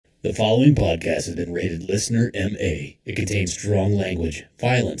The following podcast has been rated Listener MA. It contains strong language,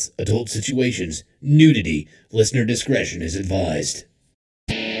 violence, adult situations, nudity. Listener discretion is advised.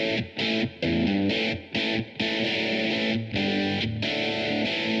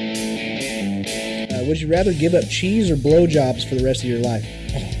 Would you rather give up cheese or blowjobs for the rest of your life?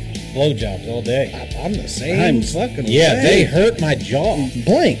 Blowjobs all day. I'm the same. Fucking Yeah, same. they hurt my jaw.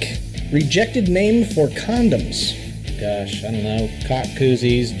 Blank. Rejected name for condoms. Gosh, I don't know. Cock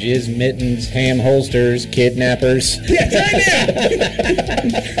koozies, jizz mittens, ham holsters, kidnappers. Yeah, try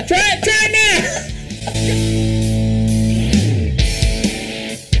it now! Try it now!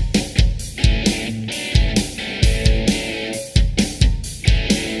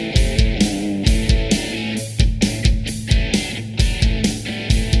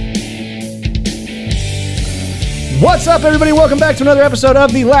 What's up, everybody? Welcome back to another episode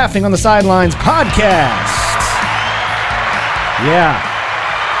of the Laughing on the Sidelines podcast. Yeah.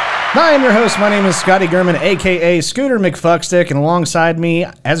 I am your host. My name is Scotty Gurman, a.k.a. Scooter McFuckstick, and alongside me,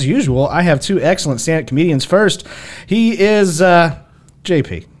 as usual, I have two excellent stand-up comedians. First, he is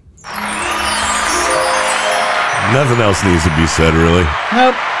JP. Nothing else needs to be said, really.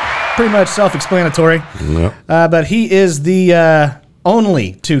 Nope. Pretty much self-explanatory. Yep. But he is the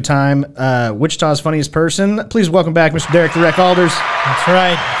only two-time Wichita's funniest person. Please welcome back Mr. Derek the Wreck Alders. That's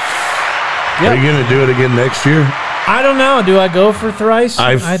right. Yep. Are you going to do it again next year? I don't know. Do I go for thrice?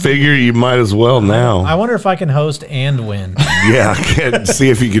 I figure you might as well now. I wonder if I can host and win. Yeah, see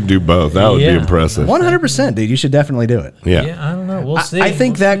if you can do both. That would be impressive. 100%, dude. You should definitely do it. Yeah. Yeah, I don't know. We'll see. I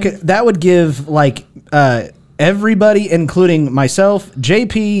think that would give, like, everybody, including myself,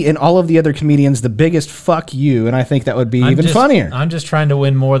 JP, and all of the other comedians, the biggest fuck you, and I think that would be even funnier. I'm just trying to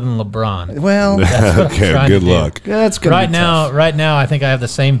win more than LeBron. Well, Okay, good luck. that's gonna Right be now, tough. right now, I think I have the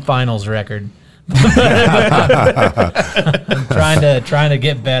same finals record. I'm trying to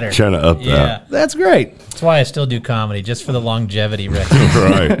get better. Trying to up Yeah, that. That's great. that's why I still do comedy, just for the longevity record.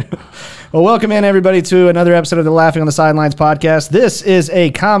 Right. Well, welcome in, everybody, to another episode of the Laughing on the Sidelines podcast. This is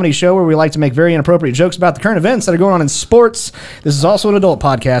a comedy show where we like to make very inappropriate jokes about the current events that are going on in sports. This is also an adult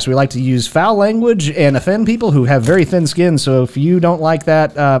podcast. We like to use foul language and offend people who have very thin skin. So if you don't like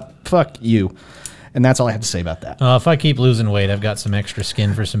that, fuck you. And that's all I have to say about that. If I keep losing weight, I've got some extra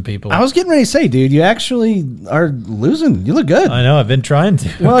skin for some people. I was getting ready to say, dude, you actually are losing. You look good. I know. I've been trying to.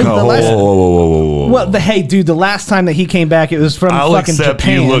 Well, the last, Whoa. well, hey, dude, the last time that he came back, it was from I'll fucking accept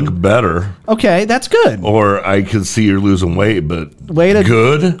Japan. you look better, Okay, that's good. or I could see you're losing weight, but Way to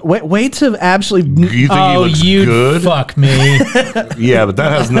good? Wait to absolutely. You think he looks you good? fuck me. Yeah, but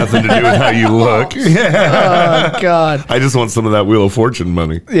that has nothing to do with how you look. Yeah. Oh God. I just want some of that Wheel of Fortune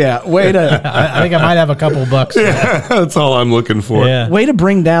money. Yeah. Way to. I think I might have a couple bucks. Yeah, that's all I'm looking for. Yeah. Way to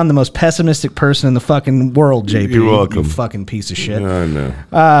bring down the most pessimistic person in the fucking world, JP. You're welcome. You fucking piece of shit. I know.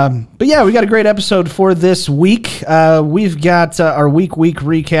 But yeah, we got a great episode for this week. We've got our week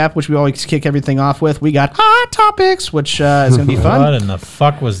recap, which we always kick everything off with. We got hot topics, which is going to be fun. What in the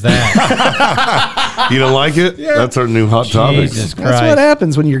fuck was that? You don't like it? Yeah. That's our new hot topics. Jesus That's Christ. what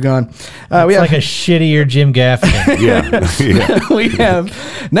happens when you're gone. We It's have, like a shittier Jim Gaffigan. Yeah. we have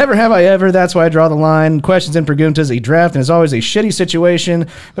Never Have I Ever, That's Why I Draw the Line, Questions and Preguntas, a draft, and as always, a shitty situation.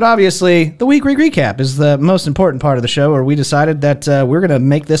 But obviously, the week recap is the most important part of the show, where we decided that we're going to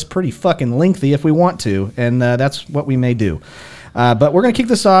make this pretty fucking lengthy if we want to, and that's what we may do. But we're going to kick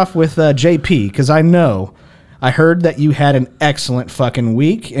this off with JP, because I heard that you had an excellent fucking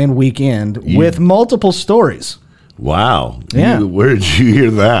week and weekend with multiple stories. Wow. Yeah. Where did you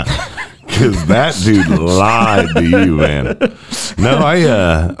hear that? Because that dude lied to you, man. No,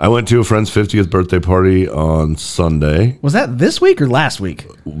 I went to a friend's 50th birthday party on Sunday. Was that this week or last week?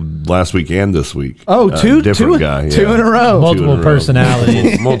 Last week and this week. Oh, different guy. Two in a row. Multiple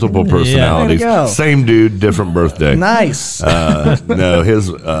personalities. Multiple personalities. Way to go. Same dude, different birthday. Nice. No, his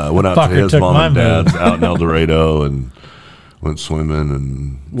went out to Fucker his took mom my and dad's move. out in El Dorado and went swimming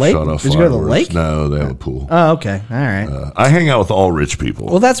and Lake? shot off Did you go to the fireworks. lake? No, they have a pool. Oh, okay. All right. I hang out with all rich people.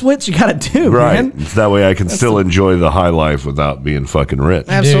 Well, that's what you got to do, Right. man. That way I can still enjoy the high life without being fucking rich.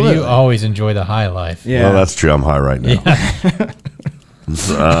 Absolutely. Dude, you always enjoy the high life. Yeah. Well, that's true. I'm high right now.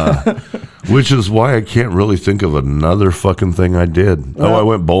 Which is why I can't really think of another fucking thing I did. Well- I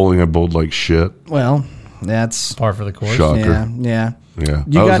went bowling. I bowled like shit. Well, that's Par for the course. Shocker. yeah. Yeah.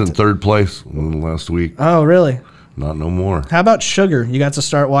 You I got was in third place last week. Oh, really? Not no more. How about Sugar? You got to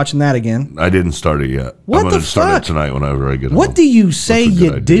start watching that again. I didn't start it yet. What I'm the going to start fuck? it tonight whenever I get home. What do you say That's a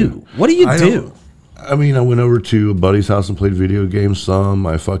you good do? idea. What do you I do? don't- I mean, I went over to a buddy's house and played video games some.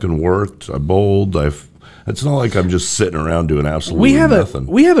 I fucking worked. I bowled. It's not like I'm just sitting around doing absolutely nothing.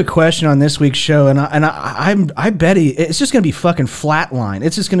 We have a question on this week's show, and I bet it's just going to be fucking flatline.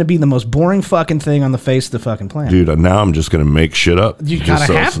 It's just going to be the most boring fucking thing on the face of the fucking planet. Dude, now I'm just going to make shit up. You kind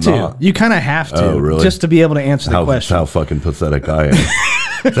of have to. You kind of have to. Oh, really? Just to be able to answer the question. How fucking pathetic I am.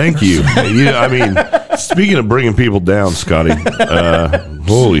 Thank you. I mean, speaking of bringing people down, Scotty,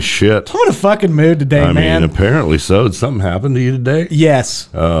 holy shit. I'm in a fucking mood today, man. I mean, apparently so. Did something happen to you today? Yes.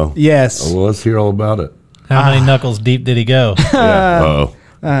 Oh. Yes. Well, let's hear all about it. How many knuckles deep did he go? Yeah.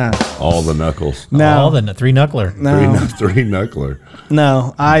 All the knuckles. No. All the three knuckler. No. Three knuckler.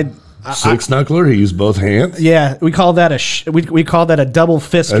 No. Six knuckler. He used both hands. Yeah, we call that we call that a double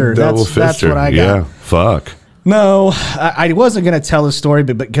fister. That's what I got. Yeah. Fuck. No, I wasn't going to tell the story,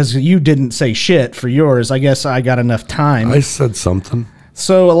 but because you didn't say shit for yours, I guess I got enough time. I said something.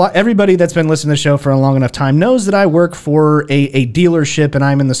 So everybody that's been listening to the show for a long enough time knows that I work for a dealership and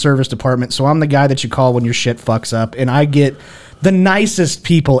I'm in the service department. So I'm the guy that you call when your shit fucks up, and I get the nicest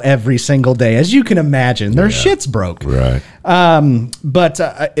people every single day, as you can imagine. Their shit's broke. Right. But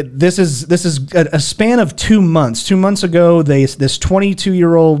this is a span of 2 months. 2 months ago, this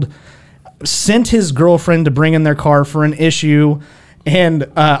 22-year-old sent his girlfriend to bring in their car for an issue. And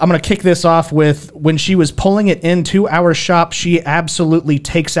I'm going to kick this off with, when she was pulling it into our shop, she absolutely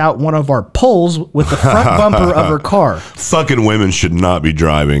takes out one of our poles with the front bumper of her car. Fucking women should not be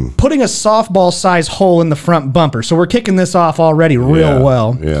driving. Putting a softball size hole in the front bumper. So we're kicking this off already real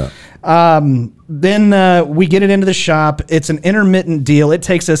well. Yeah. Then we get it into the shop. It's an intermittent deal. It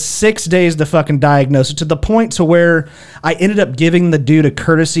takes us 6 days to fucking diagnose it, to the point to where I ended up giving the dude a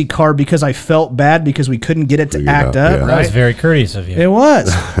courtesy car because I felt bad because we couldn't get it to act up. That was very courteous of you. It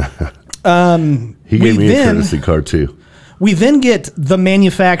was. He gave me a courtesy car too. We then get the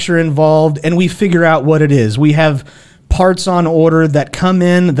manufacturer involved, and we figure out what it is. We have parts on order that come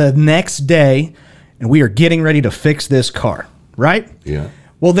in the next day, and we are getting ready to fix this car, right? Yeah.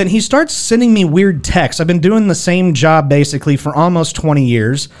 Well, then he starts sending me weird texts. I've been doing the same job basically for almost 20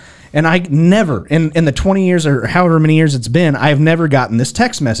 years, and I never, in the 20 years or however many years it's been, I have never gotten this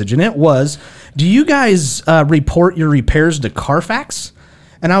text message. And it was, do you guys report your repairs to Carfax?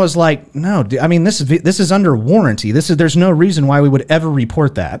 And I was like, no, I mean, this is under warranty. There's no reason why we would ever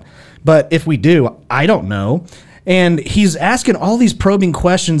report that. But if we do, I don't know. And he's asking all these probing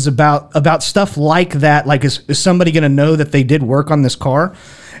questions about stuff like that. Like, is somebody going to know that they did work on this car?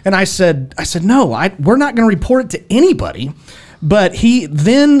 And I said, no, we're not going to report it to anybody. But he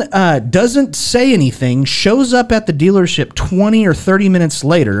then doesn't say anything, shows up at the dealership 20 or 30 minutes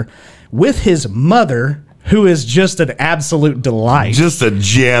later with his mother, who is just an absolute delight. Just a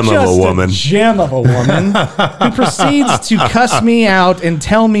gem of a woman. Just a gem of a woman who proceeds to cuss me out and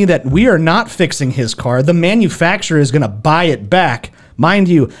tell me that we are not fixing his car. The manufacturer is going to buy it back. Mind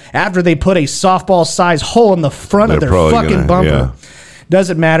you, after they put a softball-sized hole in the front of their fucking bumper. Yeah.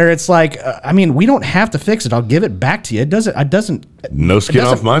 Doesn't matter. It's like, I mean, we don't have to fix it. I'll give it back to you. It doesn't. No skin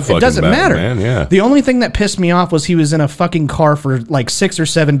off my fucking back. It doesn't matter, man. Yeah. The only thing that pissed me off was he was in a fucking car for like 6 or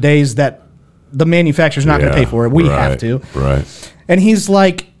 7 days that the manufacturer's not going to pay for it. We have to. Right. And he's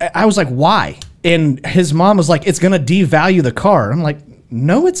like, I was like, why? And his mom was like, it's going to devalue the car. I'm like,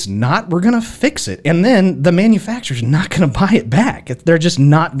 no, it's not. We're going to fix it. And then the manufacturer's not going to buy it back. They're just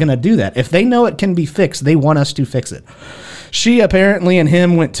not going to do that. If they know it can be fixed, they want us to fix it. She apparently and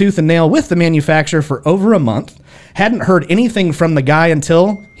him went tooth and nail with the manufacturer for over a month. Hadn't heard anything from the guy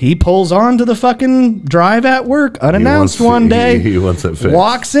until he pulls on to the fucking drive at work unannounced one day. He wants it fixed.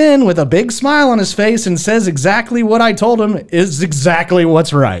 Walks in with a big smile on his face and says exactly what I told him is exactly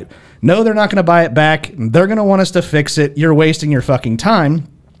what's right. No, they're not going to buy it back. They're going to want us to fix it. You're wasting your fucking time.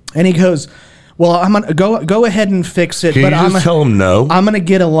 And he goes, well, I'm going to go ahead and fix it. Can but you just tell him no? I'm going to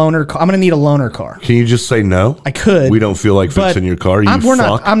get a loaner car. I'm going to need a loaner car. Can you just say no? I could. We don't feel like fixing your car.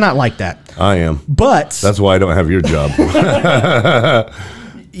 I'm not like that. I am. But that's why I don't have your job.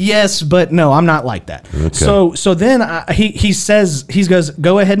 Yes, but no, I'm not like that. Okay. So then he says, he goes,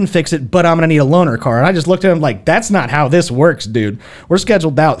 go ahead and fix it, but I'm going to need a loaner car. And I just looked at him like, that's not how this works, dude. We're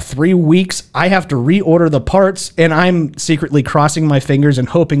scheduled out 3 weeks. I have to reorder the parts, and I'm secretly crossing my fingers and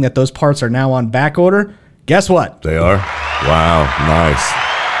hoping that those parts are now on back order. Guess what? They are? Wow, nice.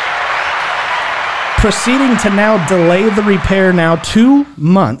 Proceeding to now delay the repair 2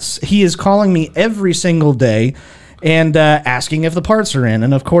 months. He is calling me every single day and asking if the parts are in.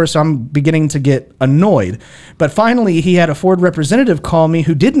 And of course, I'm beginning to get annoyed. But finally, he had a Ford representative call me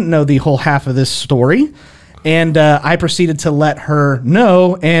who didn't know the whole half of this story. And I proceeded to let her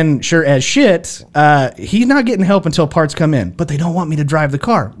know, and sure as shit, he's not getting help until parts come in. But they don't want me to drive the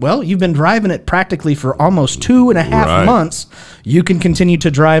car. Well, you've been driving it practically for almost 2.5 months. You can continue to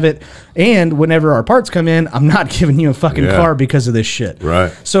drive it, and whenever our parts come in, I'm not giving you a fucking car because of this shit.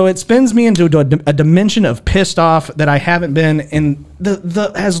 Right. So it spins me into a dimension of pissed off that I haven't been in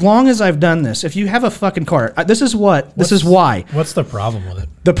as long as I've done this. If you have a fucking car, this is why. What's the problem with it?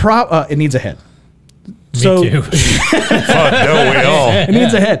 It needs a head. Me too. Fuck no, we all. It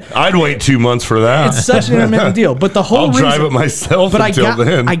needs a head. I'd wait 2 months for that. It's such an intermittent deal. But the whole I'll reason, drive it myself until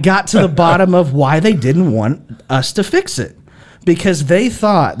then. I got to the bottom of why they didn't want us to fix it. Because they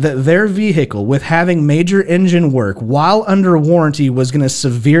thought that their vehicle, with having major engine work while under warranty, was going to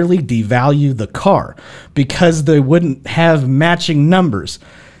severely devalue the car because they wouldn't have matching numbers.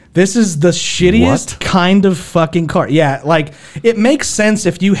 This is the shittiest kind of fucking car. Yeah, like, it makes sense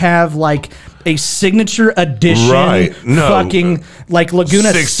if you have, like, a signature edition fucking, like,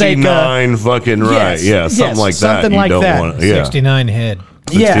 Laguna 69 Seca. fucking something like that. Something like that. 69 head.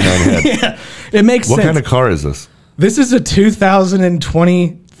 69 head. Yeah, it makes sense. What kind of car is this? This is a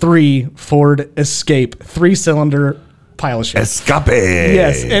 2023 Ford Escape 3-cylinder pile of shit. Escape.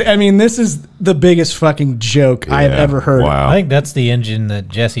 Yes. I mean, this is the biggest fucking joke I have ever heard. Wow. I think that's the engine that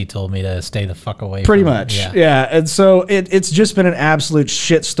Jesse told me to stay the fuck away Pretty from. much. Yeah. And so it's just been an absolute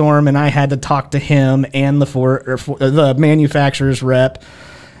shitstorm, and I had to talk to him and the manufacturer's rep.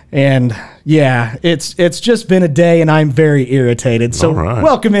 And yeah, it's just been a day, and I'm very irritated. So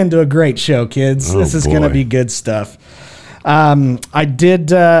welcome into a great show, kids. This is going to be good stuff. I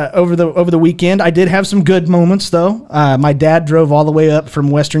did over the weekend. I did have some good moments though. My dad drove all the way up from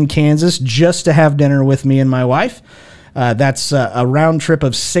Western Kansas just to have dinner with me and my wife. That's a round trip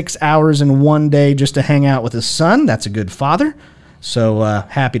of 6 hours in one day just to hang out with his son. That's a good father. So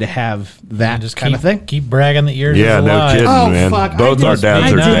happy to have that kind of thing. Keep bragging that yours Yeah, is no alive. kidding, man. Fuck. Both our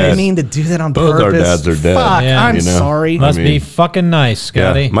dads are I dead. didn't mean to do that on purpose. Both our dads are dead. Fuck, Yeah. I'm You know? sorry. Must be fucking nice,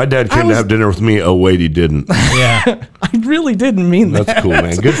 Scotty. Yeah. My dad came to have dinner with me. Oh, wait, he didn't. Yeah. I really didn't mean that. That's cool,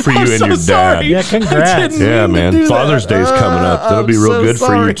 man. Good for you I'm and so your sorry. dad. Yeah, congrats. I didn't Yeah, mean to man. do Father's that. Day's coming up. That'll be real so good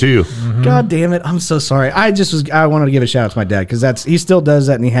for you, sorry. too. God damn it. I'm so sorry. I wanted to give a shout out to my dad because he still does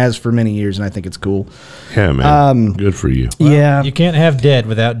that, and he has for many years, and I think it's cool. Yeah, man. Good for you. Yeah. You can't have dead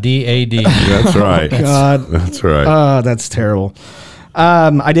without DAD. That's right. God. That's right. Oh, that's terrible.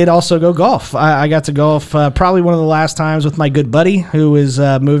 I did also go golf. I got to golf probably one of the last times with my good buddy who is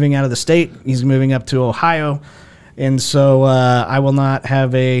moving out of the state. He's moving up to Ohio. And so I will not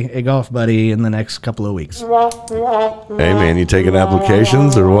have a golf buddy in the next couple of weeks. Hey, man, you taking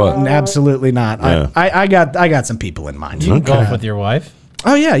applications or what? Absolutely not. Yeah. I got some people in mind. You can golf with your wife.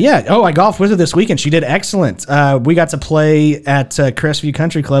 Oh, yeah. Oh, I golfed with her this weekend. She did excellent. We got to play at Crestview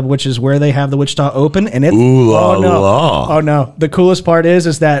Country Club, which is where they have the Wichita Open. And it's Ooh la oh, no. la. Oh, no. The coolest part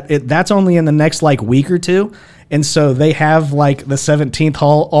is that that's only in the next, like, week or two. And so they have, like, the 17th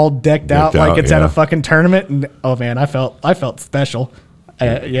hole all decked out like it's at a fucking tournament. And, oh, man, I felt special.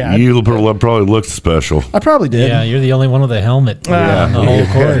 Yeah. You probably looked special. I probably did. Yeah, you're the only one with a helmet on the whole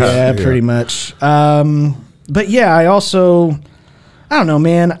course. Yeah, pretty much. But, yeah, I also... I don't know,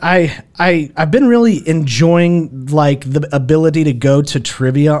 man. I've been really enjoying like the ability to go to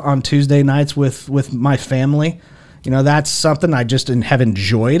trivia on Tuesday nights with my family. You know, that's something I just have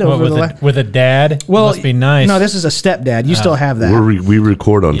enjoyed over the last. With a dad. Well, must be nice. No, this is a stepdad. You still have that. We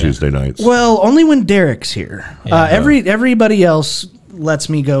record on Tuesday nights. Well, only when Derek's here. Yeah. Everybody else lets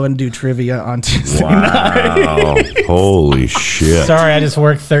me go and do trivia on Tuesday night. Wow. Holy shit. Sorry, I just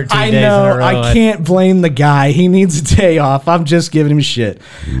worked 13 I days in a know. row. I can't blame the guy. He needs a day off. I'm just giving him shit.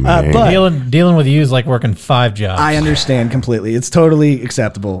 But Dealing with you is like working 5 jobs. I understand completely. It's totally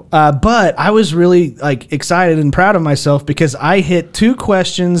acceptable. But I was really like excited and proud of myself because I hit 2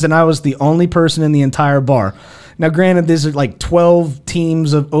 questions and I was the only person in the entire bar. Now, granted, these are like 12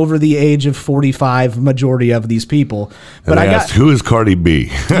 teams of over the age of 45, majority of these people. But I asked, who is Cardi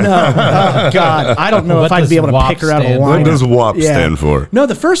B? No, oh God, I don't know What if I'd does be able to WAP pick her out of a stand for? lineup. What does WAP stand for? No,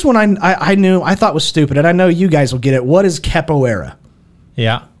 the first one I thought was stupid, and I know you guys will get it. What is capoeira?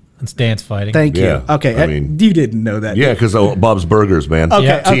 Yeah, it's dance fighting. Thank you. Yeah, Okay, I mean- you didn't know that. Yeah, because Bob's Burgers, man. Okay,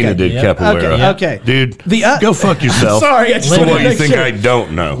 Yeah. Tina okay. did Yep. capoeira. Okay, okay. Dude, The, go fuck yourself. Sorry, I just So wanted what, to you make think sure. I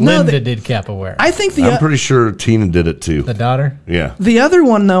don't know? Linda did capoeira. I think I'm pretty sure Tina did it too. the daughter. Yeah. the other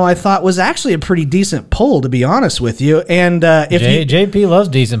one though I thought was actually a pretty decent poll, to be honest with you. And if you, JP loves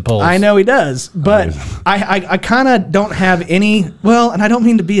decent polls. I know he does, but I kind of don't have any. Well, and I don't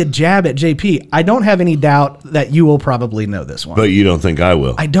mean to be a jab at JP. I don't have any doubt that you will probably know this one. But you don't think I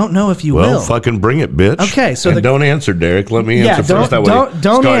will? I don't don't know if you Well, will. fucking bring it, bitch. Okay, so and don't answer, Derek. Let me answer first. That way don't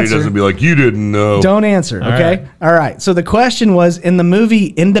Scotty answer. doesn't be like, you didn't know. Don't answer, okay? All right. So the question was, in the movie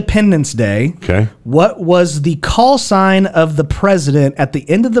Independence Day, Okay. what was the call sign of the president at the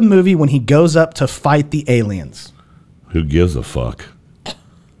end of the movie when he goes up to fight the aliens? Who gives a fuck?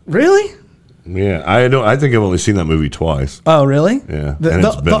 Really? Yeah, I don't. I think I've only seen that movie twice. Oh, really? Yeah, The, and the,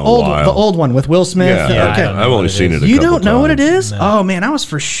 it's been the a old while. the old one with Will Smith. Yeah, Okay. I've only seen it. You don't know what it is? Oh man, I was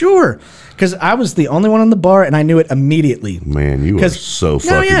for sure because I was the only one on the bar and I knew it immediately. Man, you are so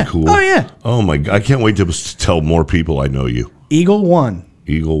fucking cool. Oh yeah. Oh my god, I can't wait to tell more people I know you. Eagle 1.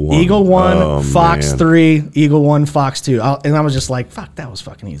 Eagle 1. Eagle 1, Oh, Fox man. 3, Eagle 1, Fox 2. And I was just like, fuck, that was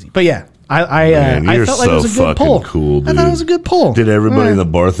fucking easy. But yeah, Man, I you're felt like it so was a good fucking pull. cool, I thought it was a good pull. Did everybody All in right. the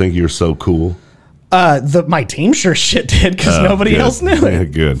bar think you're so cool? My team sure shit did because nobody good. else knew Yeah,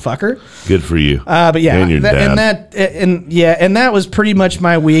 it. Good. Fucker. Good for you. But yeah, And your dad. and that was pretty much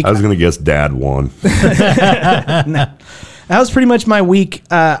my week. I was gonna guess Dad won. That was pretty much my week.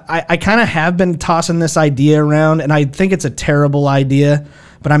 I kind of have been tossing this idea around, and I think it's a terrible idea,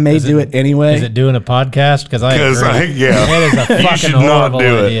 but I may do it anyway. Is it doing a podcast? Because I agree. Yeah, It is a You fucking should not horrible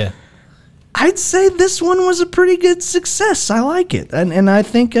do it. idea. I'd say this one was a pretty good success. I like it, and I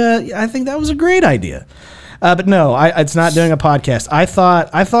think that was a great idea. But no, it's not doing a podcast. I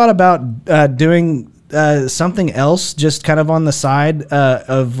thought about doing something else, just kind of on the side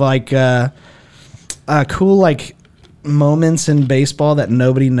of like cool like moments in baseball that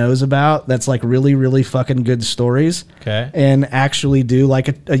nobody knows about. That's like really really fucking good stories. Okay. And actually do like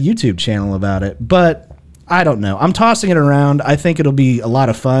a YouTube channel about it, but. I don't know. I'm tossing it around. I think it'll be a lot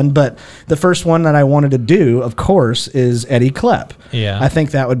of fun. But the first one that I wanted to do, of course, is Eddie Klepp. Yeah. I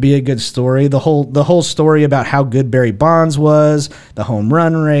think that would be a good story. The whole story about how good Barry Bonds was, the home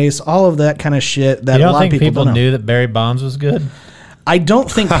run race, all of that kind of shit. That You a don't lot think of people don't know. knew that Barry Bonds was good? I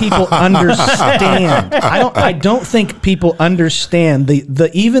don't think people understand. I don't think people understand the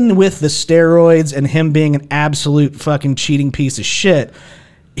even with the steroids and him being an absolute fucking cheating piece of shit,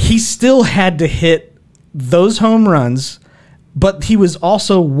 he still had to hit those home runs, but he was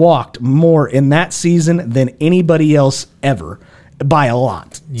also walked more in that season than anybody else ever by a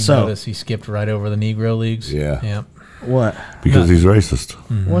lot. You So notice he skipped right over the Negro Leagues? Yeah. Yep. what? Because he's racist.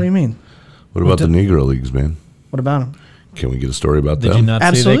 What do you mean? What about the Negro Leagues, man? What about him? Can we get a story about Did them? you not see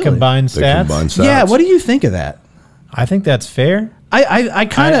Absolutely. they combined They stats? combine stats. Yeah, what do you think of that? I think that's fair. I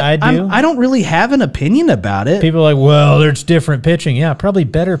kind I of do. I don't really have an opinion about it. People are like, well, there's different pitching. Yeah, probably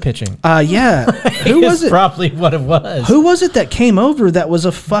better pitching. Yeah. Who was It's it? probably what it was. Who was it that came over that was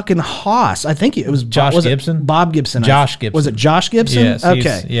a fucking hoss? I think it was Josh was it Gibson? Bob Gibson. Josh Gibson. Was it Josh Gibson? Yes.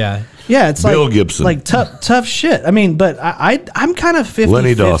 Okay. Yeah. Yeah, it's Bill like Gibson. like tough shit. I mean, but I'm kind of 50-50.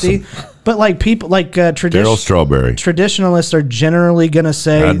 Lenny Dawson. But like people like Daryl Strawberry. traditionalists are generally gonna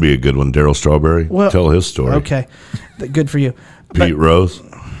say That'd be a good one. Daryl Strawberry. Tell his story. Okay, good for you. Pete Rose.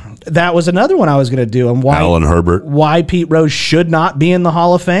 That was another one I was gonna do. And Alan Herbert. why Pete Rose should not be in the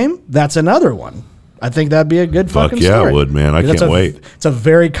Hall of Fame? That's another one. I think that'd be a good Fuck fucking yeah, story. it would, man. I Because can't wait. It's a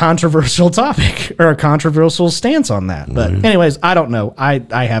very controversial topic or a controversial stance on that. But anyways, I don't know. I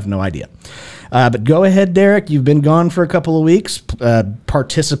have no idea. But go ahead, Derek. You've been gone for a couple of weeks,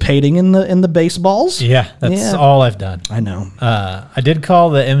 participating in the baseballs. Yeah, that's Yeah. all I've done. I know. I did call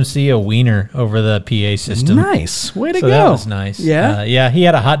the MC a wiener over the PA system. Nice. Way to So go. that was nice. Yeah. Yeah, he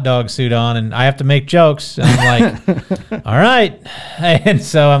had a hot dog suit on, and I have to make jokes. And I'm like, all right. And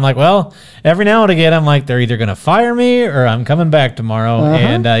so I'm like, well, every now and again, I'm like, they're either going to fire me or I'm coming back tomorrow.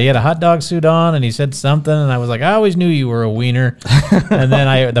 And he had a hot dog suit on, and he said something, and I was like, I always knew you were a wiener. And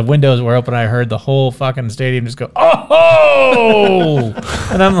then the windows were open. I heard the whole fucking stadium just go, oh!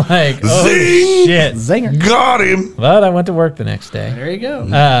 And I'm like, oh, Zing! shit. Zinger. Got him. But I went to work the next day. There you go.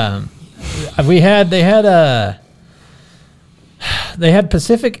 They had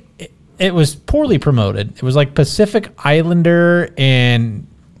Pacific. It was poorly promoted. It was like Pacific Islander and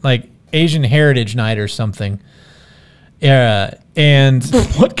like Asian Heritage Night or something. And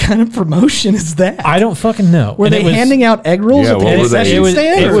What kind of promotion is that? I don't fucking know. Were And they it was- handing out egg rolls Yeah, at the what were they? concession It was-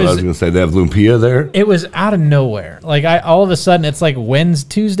 stand? it I or- was- was going to say, they have lumpia there? It was out of nowhere. Like all of a sudden, it's like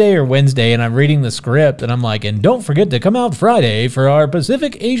Tuesday or Wednesday, and I'm reading the script, and I'm like, and don't forget to come out Friday for our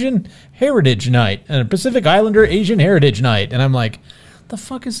Pacific Asian Heritage Night and Pacific Islander Asian Heritage Night, and I'm like, the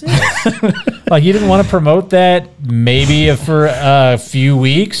fuck is this? Like, you didn't want to promote that maybe for a few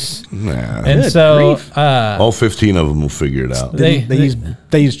weeks, Nah. and so All 15 of them will figure it out.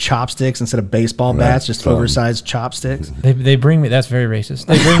 They use chopsticks instead of baseball bats, just Thumb. oversized chopsticks. They bring me. That's very racist.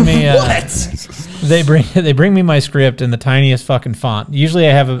 They bring me. They bring me my script in the tiniest fucking font. Usually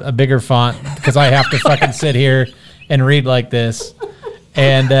I have a bigger font because I have to fucking sit here and read like this.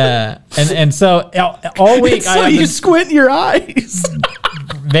 And so all week So you squint your eyes.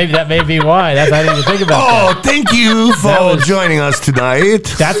 maybe that may be why. That's I didn't even think about that. Oh, thank you for joining us tonight.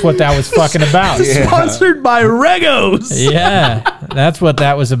 That's what that was fucking about. Sponsored by Regos. Yeah, that's what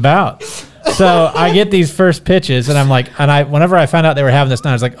that was about. So I get these first pitches, and I'm like, whenever I found out they were having this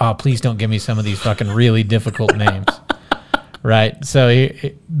night, I was like, oh, please don't give me some of these fucking really difficult names. Right. So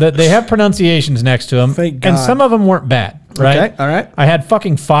they have pronunciations next to them, Thank and God. some of them weren't bad. Right. Okay, all right. I had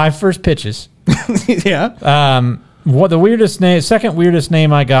fucking 5 first pitches. Yeah. What the second weirdest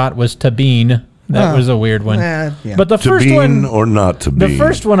name I got was Tabine. That was a weird one. Yeah. But the To first bean one, or not to the bean?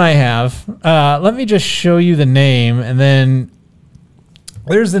 first one I have, let me just show you the name, and then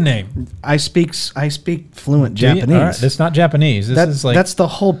there's the name. I speak fluent Do you? Japanese. All right, that's not Japanese. This is like that's the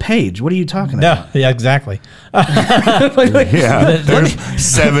whole page. What are you talking no, about? yeah, exactly. Yeah, there's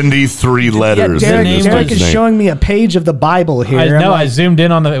 73 letters. Derek- in this Derek dude's is name. showing me a page of the Bible here. I I'm know. like, I zoomed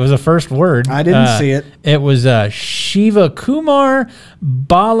in on it was the first word. I didn't see it. It was Shiva Kumar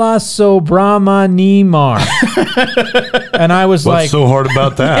Balasubramaniamar, and I was What's like, so hard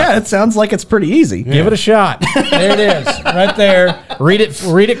about that? yeah, it sounds like it's pretty easy. give it a shot. There it is, right there. Read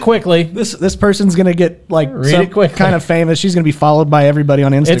it quickly. This person's gonna get like Read some it quickly. kind of famous. She's gonna be followed by everybody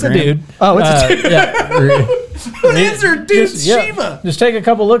on Instagram. It's a dude. Oh, it's a dude. Yeah. Answer, dude. Shiva. Just take a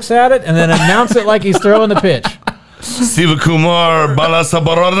couple looks at it and then announce it like he's throwing the pitch. Siva Kumar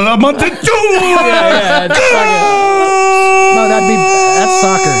Balasabaradamantachu. Yeah, it's No, that's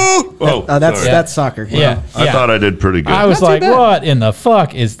soccer. Oh, sorry. That's soccer. yeah. I thought I did pretty good. I was Not too like, bad. what in the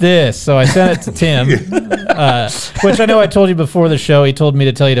fuck is this? So I sent it to Tim, which I know I told you before the show. He told me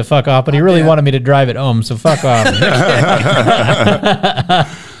to tell you to fuck off, but he really wanted me to drive it home, so fuck off.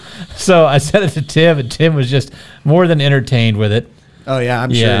 So I sent it to Tim, and Tim was just more than entertained with it. Oh yeah,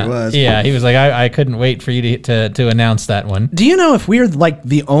 I'm sure it was. Yeah, he was like, I couldn't wait for you to announce that one. Do you know if we're like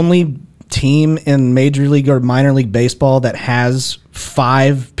the only team in Major League or minor league baseball that has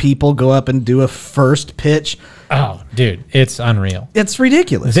 5 people go up and do a first pitch? Oh, dude, it's unreal. It's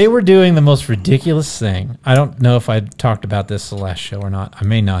ridiculous. They were doing the most ridiculous thing. I don't know if I talked about this the last show or not. I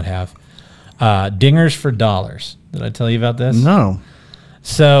may not have. Dingers for dollars. Did I tell you about this? No.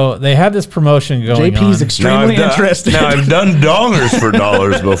 So they had this promotion going JP's on. extremely interested. Now I've done dongers for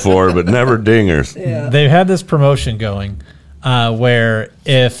dollars before, but never dingers. They had this promotion going where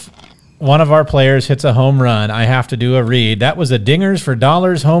if one of our players hits a home run, I have to do a read. That was a Dingers for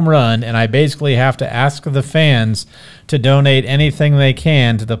Dollars home run, and I basically have to ask the fans to donate anything they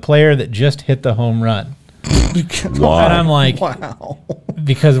can to the player that just hit the home run. Why? And I'm like, Wow.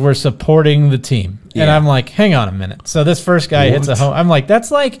 because we're supporting the team. And Yeah. I'm like, hang on a minute. So this first guy hits a home. I'm like, that's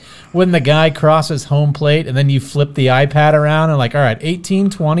like when the guy crosses home plate and then you flip the iPad around and like, all right, 18,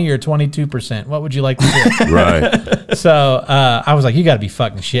 20, or 22%. What would you like to do? Right. So I was like, you got to be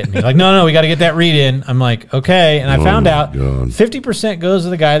fucking shitting me. Like, no, we got to get that read in. I'm like, okay. And I found my out God. 50% goes to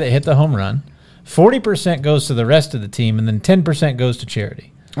the guy that hit the home run, 40% goes to the rest of the team, and then 10% goes to charity.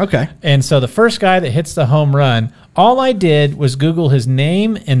 Okay. And so the first guy that hits the home run, all I did was Google his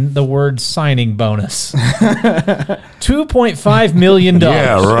name and the word signing bonus. $2.5 million.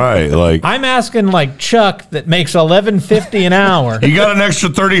 Yeah, right. Like, I'm asking like Chuck that makes $11.50 an hour you got an extra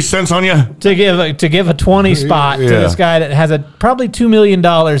 30 cents on you? to give a 20 spot to Yeah. this guy that has probably $2 million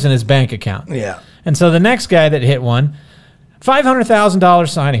in his bank account. Yeah. And so the next guy that hit one, $500,000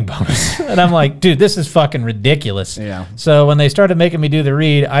 signing bonus. And I'm like, dude, this is fucking ridiculous. Yeah. So when they started making me do the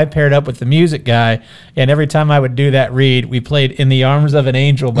read, I paired up with the music guy, and every time I would do that read, we played In the Arms of an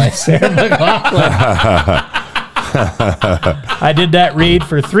Angel by Sarah McLachlan. I did that read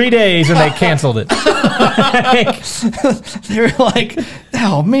for 3 days, and they canceled it. They're like,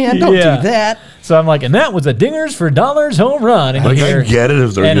 oh man, don't Yeah. do that. So I'm like, and that was a Dingers for Dollars home run. And, Like, you hear, I get it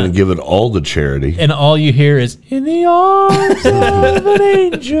if they're and- going to give it all to charity. and all you hear is, In the Arms of an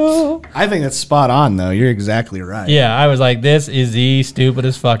Angel. I think that's spot on though. You're exactly right. Yeah, I was like, this is the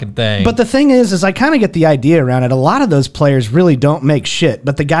stupidest fucking thing. But the thing is I kind of get the idea around it. A lot of those players really don't make shit,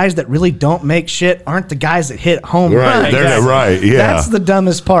 but the guys that really don't make shit aren't the guys that hit home Right. runs. They're Exactly. right. Yeah. That's the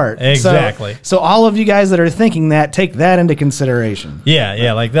dumbest part. So- Exactly. So all of you guys that are thinking that, take that into consideration.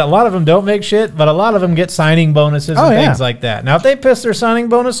 yeah, like that, a lot of them don't make shit, but a lot of them get signing bonuses and Oh, yeah. things like that. Now, if they piss their signing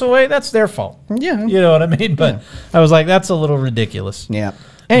bonus away, that's their fault. Yeah. You know what I mean? But I was like, that's a little ridiculous. Yeah.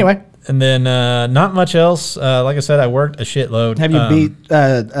 Anyway, And then not much else. Like I said, I worked a shitload. have you beat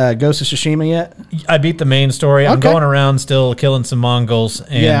Ghost of Tsushima yet? I beat the main story. I'm Okay. going around still killing some Mongols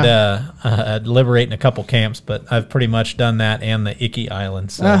and liberating a couple camps, but I've pretty much done that and the Iki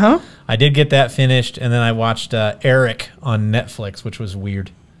Island. So Uh-huh. I did get that finished, and then I watched Eric on Netflix, which was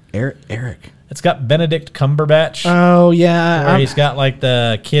weird. Eric. It's got Benedict Cumberbatch. Oh yeah, where he's got like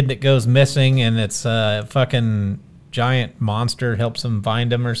the kid that goes missing, and it's a fucking giant monster helps him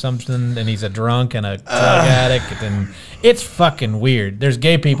find him or something, and he's a drunk and a drug addict, and it's fucking weird. There's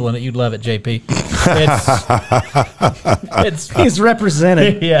gay people in it. You'd love it, JP. It's he's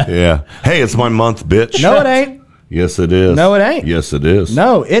represented. Yeah. Yeah. Hey, it's my month, bitch. No, it ain't. Yes, it is. No, it ain't. Yes, it is.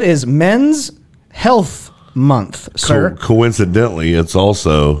 No, it is Men's Health Month, sir. Coincidentally, it's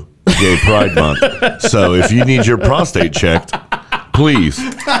also Gay Pride Month. So if you need your prostate checked, please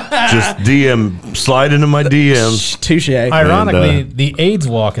just slide into my DMs. Touche. Ironically, the AIDS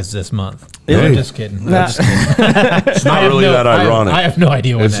walk is this month. Hey. I'm just kidding. It's not really that ironic. I have no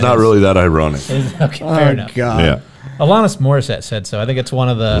idea what It's not really that ironic. Okay, fair enough. God. Yeah. Alanis Morissette said so. I think it's one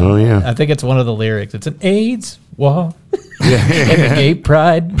of the. Oh, yeah. I think it's one of the lyrics. It's an AIDS walk in the Gay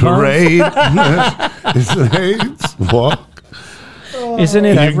Pride month. Parade. It's an AIDS walk. Isn't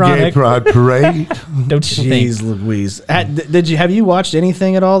it Gay ironic? Pride parade. Don't you Jeez think? Louise. Have you watched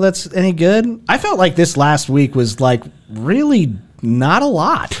anything at all that's any good? I felt like this last week was like really not a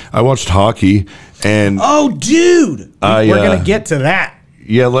lot. I watched hockey, and Oh, dude. We're going to get to that.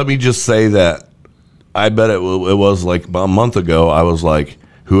 yeah, let me just say that I bet it was like a month ago. I was like,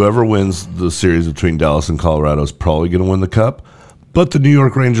 whoever wins the series between Dallas and Colorado is probably going to win the cup, but the New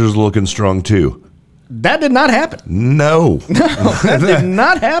York Rangers are looking strong too. That did not happen. No. That did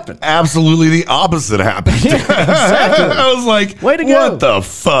not happen. Absolutely the opposite happened. Exactly. I was like, Way to go. what the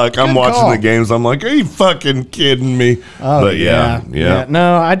fuck? I'm Good watching call. the games. I'm like, are you fucking kidding me? But yeah.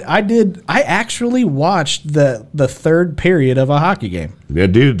 No, I did. I actually watched the third period of a hockey game. Yeah,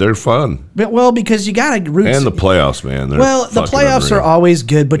 dude, they're fun. But, well, because you got to root. And the playoffs, man. They're Well, the fucking playoffs unreal. are always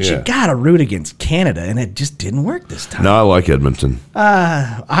good, but Yeah. you got to root against Canada, and it just didn't work this time. No, I like Edmonton.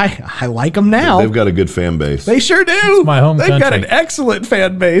 I like them now. They've got a good fan base. They sure do. my home They've got country. an excellent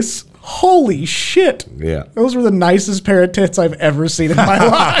fan base. Holy shit. Yeah. Those were the nicest pair of tits I've ever seen in my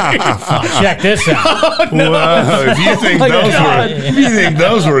life. Check this out. Wow, if you think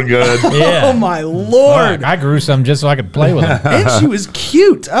those were good. Yeah. Oh, my Lord. Fuck, I grew some just so I could play with them. And she was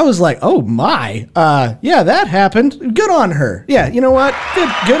cute. I was like, oh, my. Yeah, that happened. Good on her. Yeah, you know what?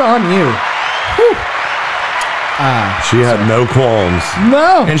 Good on you. Whew. She had no qualms.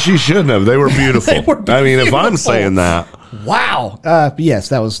 No. And she shouldn't have. They were beautiful. I mean, if I'm saying that. Wow. Yes,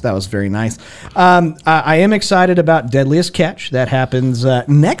 that was very nice. I am excited about Deadliest Catch. That happens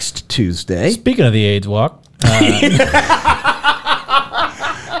next Tuesday. Speaking of the AIDS walk,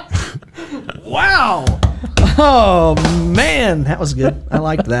 Wow. Oh, man. That was good. I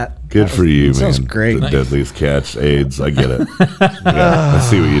liked that. Good for you, man. Sounds great. The Deadliest Catch, AIDS. I get it. Yeah, I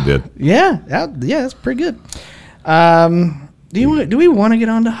see what you did. Yeah, that's pretty good. Do we want to get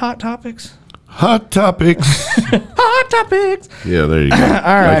on to hot topics? Hot topics. Hot topics. Yeah, there you go. All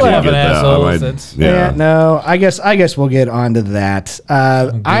right. I Laughing get that. assholes, I might- that's- Yeah. No. I guess we'll get on to that.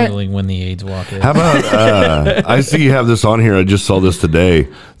 I'm Googling when the AIDS walk is. How about, I see you have this on here. I just saw this today.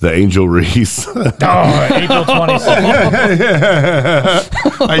 The Angel Reese. April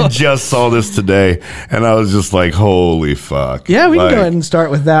 22nd. I just saw this today, and I was just like, holy fuck. Yeah, we can Like, go ahead and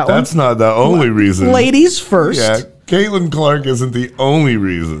start with that one. That's not the only reason. Ladies first. Yeah, Caitlin Clark isn't the only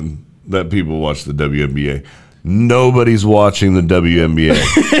reason that people watch the WNBA. Nobody's watching the WNBA.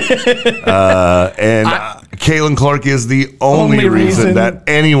 Caitlin Clark is the only reason that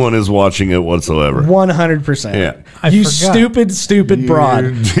anyone is watching it whatsoever. 100%. Yeah. You forgot. stupid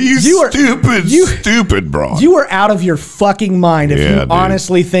broad. You stupid broad. You are out of your fucking mind if Yeah, you dude.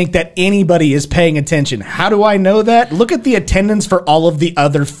 honestly think that anybody is paying attention. How do I know that? Look at the attendance for all of the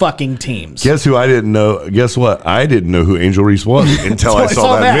other fucking teams. Guess who I didn't know? Guess what? I didn't know who Angel Reese was until I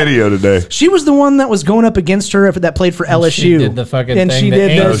saw that video today. She was the one that was going up against her that played for LSU. She did the fucking and thing she that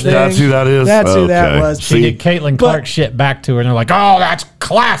did Angel those did. That's things. who that is? That's who that Okay. was. She See? did Caitlin Clark shit back to her, and they're like, "Oh, that's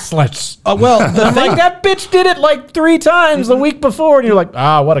classless." Well, the I'm like, thing. that bitch did it like 3 times the week before, and you're like,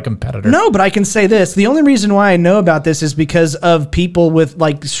 what a competitor. No, but I can say this. The only reason why I know about this is because of people with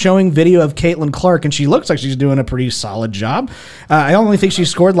like showing video of Caitlin Clark, and she looks like she's doing a pretty solid job. I only think she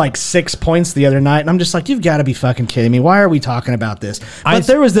scored like 6 points the other night, and I'm just like, you've got to be fucking kidding me. Why are we talking about this? But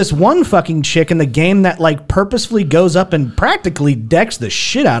there was this one fucking chick in the game that like purposefully goes up and practically decks the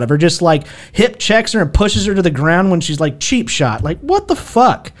shit out of her, just like hip checks her and pushes her to the ground when she's like cheap shot. Like, what the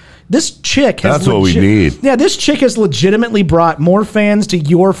fuck? This chick has That's what we need. Yeah, this chick has legitimately brought more fans to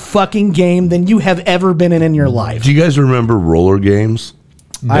your fucking game than you have ever been in your life. Do you guys remember roller games?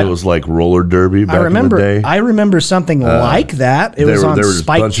 It was like roller derby back in the day. I remember something like that. It was on there was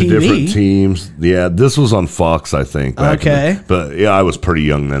Spike a bunch TV. of different teams. Yeah, this was on Fox, I think. back in Okay. the- but yeah, I was pretty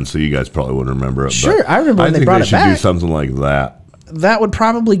young then, so you guys probably wouldn't remember it. Sure, but I remember when they think brought they it should do back. something like that. that would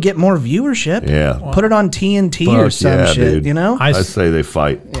probably get more viewership. Yeah. Put it on TNT or Fuck some yeah, shit, dude. you know? I say they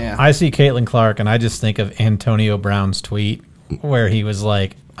fight. Yeah. I see Caitlin Clark, and I just think of Antonio Brown's tweet where he was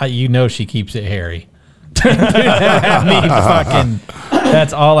like, you know she keeps it hairy. Dude, that had me fucking...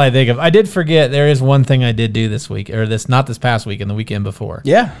 That's all I think of. I did forget there is one thing I did do this week, or not this past week, and the weekend before.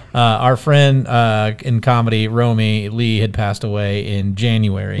 Yeah. Our friend in comedy, Romy Lee, had passed away in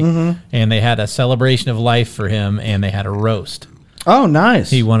January, and they had a celebration of life for him, and they had a roast. Oh, nice.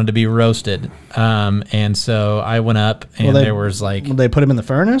 He wanted to be roasted, and so I went up, and there was like... Will they put him in the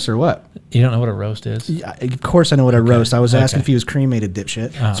furnace or what? You don't know what a roast is? Yeah, of course I know what a roast. I was asking if he was cremated,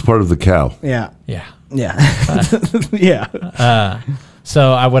 dipshit. It's part of the cow. Yeah. Yeah. Yeah. Yeah.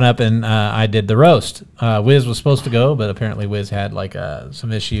 So I went up and I did the roast. Wiz was supposed to go, but apparently Wiz had like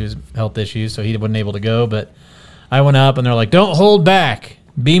some issues, health issues, so he wasn't able to go. But I went up and they're like, "Don't hold back,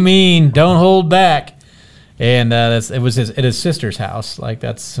 be mean, don't hold back." And it was at his sister's house. Like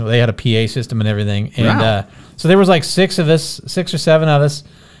so they had a PA system and everything. And Wow. So there was like 6 or 7 of us,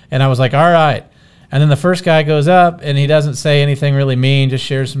 and I was like, "All right." And then the first guy goes up and he doesn't say anything really mean, just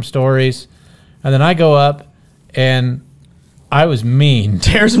shares some stories. And then I go up and I was mean.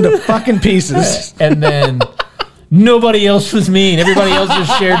 Tears him to fucking pieces. And then nobody else was mean. Everybody else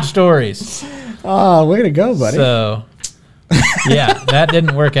just shared stories. Oh, way to go, buddy. So, yeah, that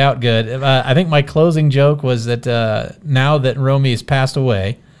didn't work out good. I think my closing joke was that now that Romy has passed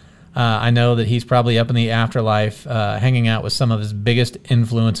away, I know that he's probably up in the afterlife hanging out with some of his biggest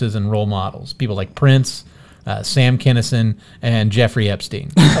influences and role models. People like Prince, Sam Kinison, and Jeffrey Epstein.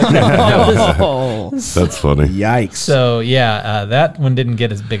 Oh, That's funny. yikes. So, yeah, that one didn't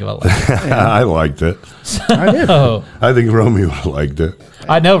get as big of a laugh. I liked it. I did. Oh, I think Romy would have liked it.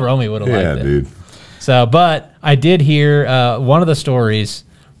 I know Romy would have Yeah, liked it. dude. So, but I did hear one of the stories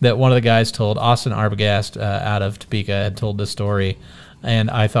that one of the guys told. Austin Arbogast out of Topeka had told this story, and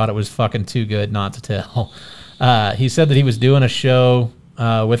I thought it was fucking too good not to tell. He said that he was doing a show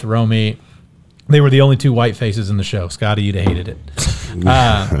with Romy. They were the only 2 white faces in the show. Scotty, you'd have hated it.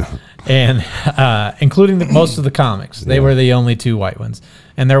 And including most of the comics. They were the only 2 white ones.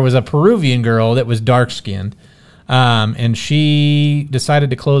 And there was a Peruvian girl that was dark-skinned, and she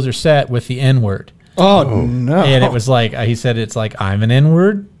decided to close her set with the N-word. Oh, no. And it was like, he said, it's like, I'm an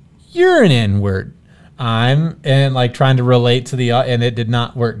N-word, you're an N-word. And like trying to relate to and it did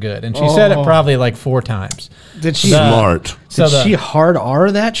not work good. And she said it probably like 4 times. Did she Smart. So did she hard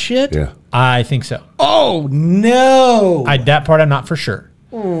R that shit? Yeah. I think so. Oh, no. That part I'm not for sure.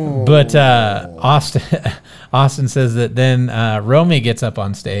 But Austin says that then Romy gets up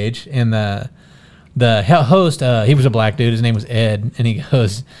on stage, and the host, he was a black dude, his name was Ed, and he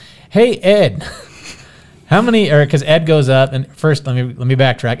goes, "Hey, Ed, how many," or because Ed goes up, and first let me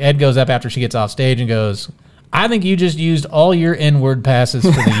backtrack. Ed goes up after she gets off stage and goes, "I think you just used all your N-word passes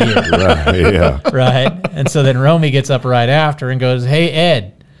for the year." Right, yeah. Right? And so then Romy gets up right after and goes, "Hey,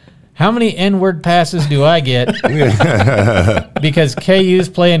 Ed, how many N-word passes do I get? Because KU's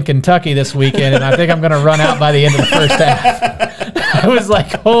playing Kentucky this weekend, and I think I'm going to run out by the end of the first half." I was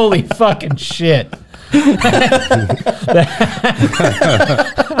like, holy fucking shit. I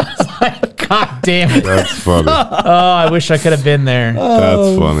was like, God damn it. That's funny. Oh, I wish I could have been there.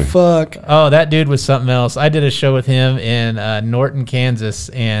 That's funny. Fuck. Oh, that dude was something else. I did a show with him in Norton, Kansas,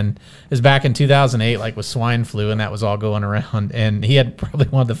 and it was back in 2008, like with swine flu, and that was all going around. And he had probably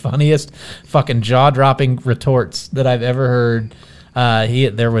one of the funniest fucking jaw-dropping retorts that I've ever heard. He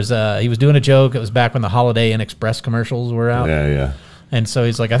was doing a joke. It was back when the Holiday Inn Express commercials were out. Yeah, yeah. And so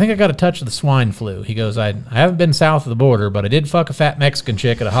he's like, I think I got a touch of the swine flu. He goes, I haven't been south of the border, but I did fuck a fat Mexican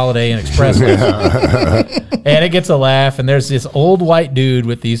chick at a Holiday Inn Express. And it gets a laugh. And there's this old white dude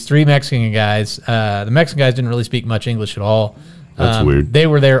with these 3 Mexican guys. The Mexican guys didn't really speak much English at all. That's weird. They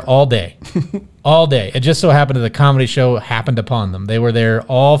were there all day. All day. It just so happened that the comedy show happened upon them. They were there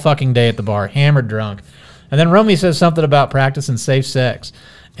all fucking day at the bar, hammered drunk. And then Romy says something about practicing safe sex.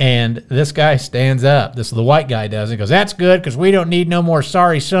 And this guy stands up. The white guy does. He goes, "That's good, because we don't need no more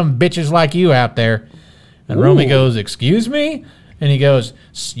sorry some bitches like you out there." And Ooh. Romy goes, "Excuse me?" And he goes,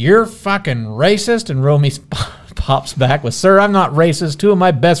 "You're fucking racist." And Romy pops back with, "Sir, I'm not racist. 2 of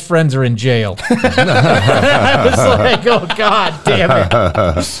my best friends are in jail." I was like, oh, God damn it.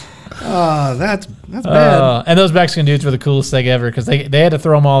 Oh, that's bad. And those Mexican dudes were the coolest thing ever, because they had to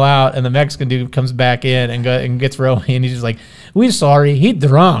throw them all out, and the Mexican dude comes back in and gets Romy, and he's just like, "We're sorry, he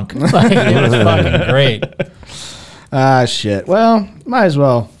drunk." Like, it was fucking great. Shit. Well, might as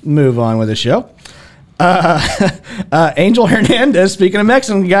well move on with the show. Angel Hernandez, speaking of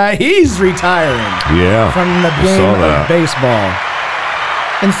Mexican guy, he's retiring Yeah. from the I game saw of that. baseball.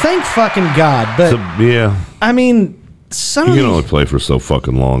 And thank fucking God. But, Yeah. I mean, some You of can the- only play for so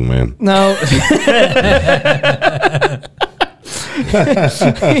fucking long, man. No.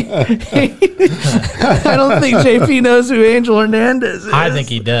 I don't think JP knows who Angel Hernandez is. I think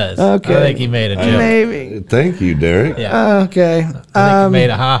he does. Okay. I think he made a joke. Maybe. Thank you, Derek. Yeah. Okay. I think he made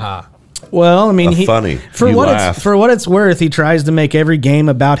a ha-ha. Well, I mean, Funny. for You what laugh. it's for what it's worth, he tries to make every game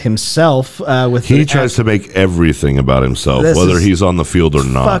about himself. With He tries to make everything about himself, This whether is he's on the field or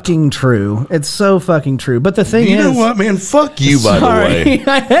not. fucking true. It's so fucking true. But the thing You is, know what, man? Fuck you, by the Sorry. way.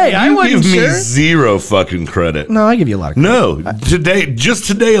 Hey, I You wasn't give me sure. zero fucking credit. No, I give you a lot of credit. No, just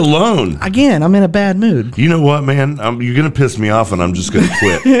today alone. Again, I'm in a bad mood. You know what, man? You're gonna piss me off, and I'm just gonna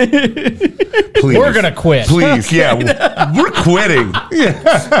quit. Please, We're gonna quit. Please, yeah, we're quitting.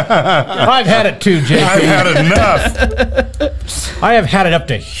 I've had it too, JP. I've had enough. I have had it up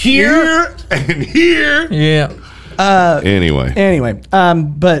to here. Here and here. Yeah. Anyway,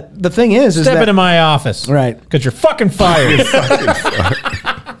 But the thing is Step that into my office. Right. Because you're fucking fired.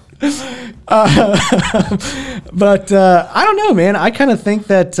 But I don't know, man. I kind of think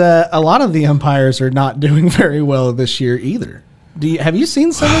that a lot of the umpires are not doing very well this year either. Have you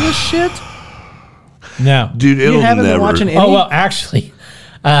seen some of this shit? No. dude, You it'll haven't never. been watching any? Oh, well, actually,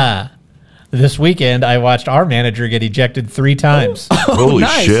 this weekend I watched our manager get ejected 3 times. Holy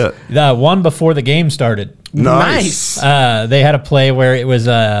nice. shit! The one before the game started. Nice. They had a play where it was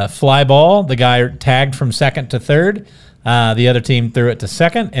a fly ball. The guy tagged from second to third. The other team threw it to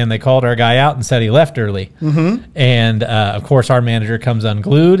second, and they called our guy out and said he left early. And, of course, our manager comes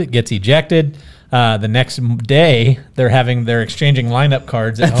unglued, gets ejected. The next day, they're exchanging lineup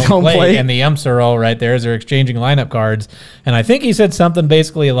cards at home plate, and the umps are all right there as they're exchanging lineup cards. And I think he said something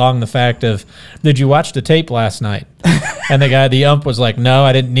basically along the fact of, "Did you watch the tape last night?" And the ump was like, "No,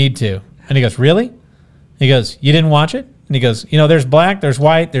 I didn't need to." And he goes, "Really?" He goes, "You didn't watch it?" And he goes, "There's black, there's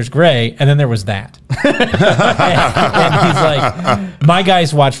white, there's gray, and then there was that." and he's like, "My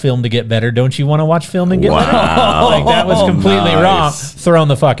guys watch film to get better. Don't you want to watch film and get better?" Like, that was completely wrong. Thrown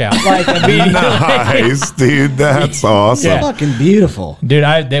the fuck out. Like, immediately. Nice, dude. That's awesome. Yeah. Fucking beautiful. Dude,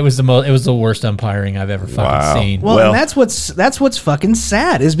 it was the worst umpiring I've ever fucking seen. Well, Well- and that's what's fucking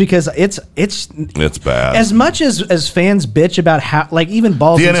sad is because it's It's bad. as much as fans bitch about how, like, even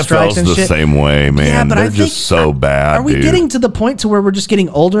balls the and strikes NFL's and the shit. same way, man. Yeah, but They're I think, just so bad. Are we dude. getting to the point to where we're just getting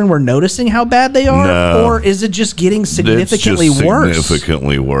older and we're noticing how bad they are, No. or is it just getting significantly it's just worse?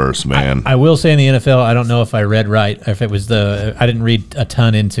 Significantly worse, man. I will say in the NFL, I don't know if I read right, if it was I didn't read a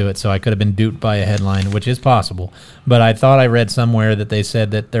ton into it, so I could have been duped by a headline, which is possible. But I thought I read somewhere that they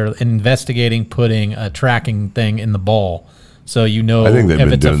said that they're investigating putting a tracking thing in the ball. So I think they've if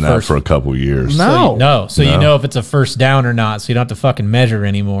been it's doing that first, for a couple years. No. So you know if it's a first down or not, so you don't have to fucking measure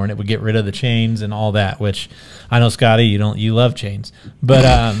anymore, and it would get rid of the chains and all that. Which I know, Scotty, you love chains, but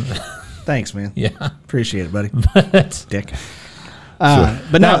Thanks, man. yeah, Appreciate it, buddy. but Dick.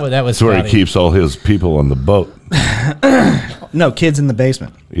 But no, that was That's where he Scotty. keeps all his people on the boat. no kids in the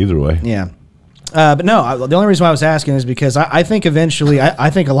basement. Either way. Yeah. But no, the only reason why I was asking is because I think eventually, I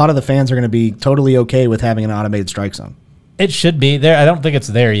think a lot of the fans are going to be totally okay with having an automated strike zone. It should be there. I don't think it's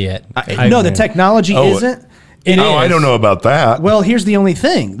there yet. No, the technology Oh, isn't. I don't know about that. Well, here's the only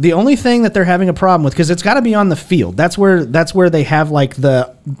thing. The only thing that they're having a problem with, because it's got to be on the field. That's where they have like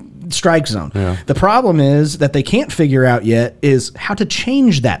the strike zone. Yeah. The problem is that they can't figure out yet is how to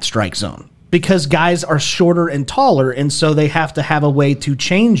change that strike zone. Because guys are shorter and taller, and so they have to have a way to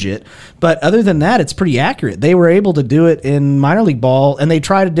change it. But other than that, it's pretty accurate. They were able to do it in minor league ball, and they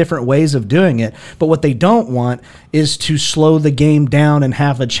tried different ways of doing it. But what they don't want is to slow the game down and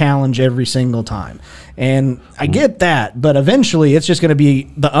have a challenge every single time. And I get that, but eventually it's just going to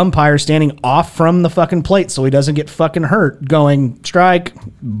be the umpire standing off from the fucking plate so he doesn't get fucking hurt, going strike,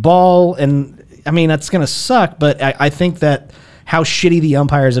 ball, and I mean, that's going to suck, but I think that how shitty the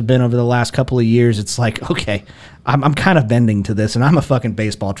umpires have been over the last couple of years, it's like, okay, I'm kind of bending to this, and I'm a fucking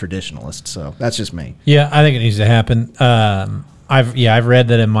baseball traditionalist, so that's just me. Yeah, I think it needs to happen. I've read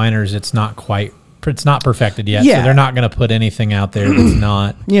that in minors it's not perfected yet. Yeah. So they're not going to put anything out there that's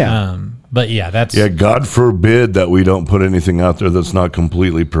not. Yeah. But yeah, that's Yeah, God forbid that we don't put anything out there that's not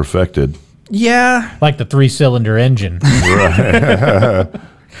completely perfected. Yeah. like the 3-cylinder engine.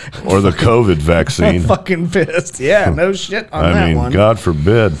 Or the COVID vaccine. Fucking pissed. Yeah, no shit on I that mean, one. God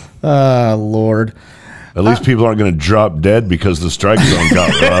forbid. Lord. At least people aren't going to drop dead because the strike zone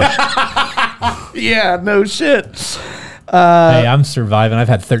got rushed. Yeah, no shit. Hey, I'm surviving. I've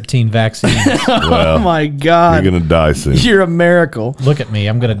had 13 vaccines. Oh Well, my God. you're going to die soon. You're a miracle. Look at me.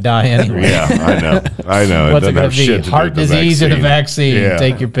 I'm going to die anyway. Yeah, I know. What's it doesn't going have to be? shit to do Heart with the disease or the vaccine? Yeah.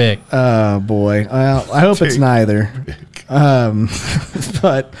 Take your pick. Oh boy. Well, I hope it's neither.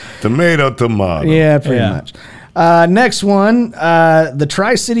 But Tomato. yeah, pretty Yeah. much. Next one, the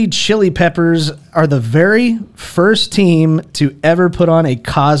Tri-City Chili Peppers are the very first team to ever put on a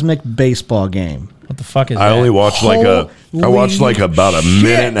cosmic baseball game. What the fuck is that? I only watched I watched like about a shit.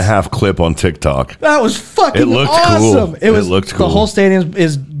 minute and a half clip on TikTok. That was fucking It looked awesome. cool. It looked cool. The whole stadium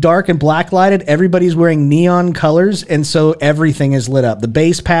is dark and black lighted. Everybody's wearing neon colors, and so everything is lit up. The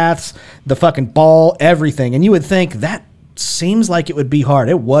base paths, the fucking ball, everything. And you would think that seems like it would be hard.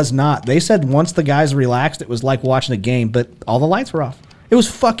 It was not. They said once the guys relaxed, it was like watching a game, but all the lights were off. It was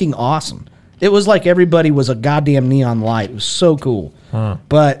fucking awesome. It was like everybody was a goddamn neon light. It was so cool.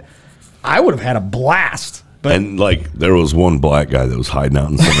 But I would have had a blast. But And like there was one black guy that was hiding out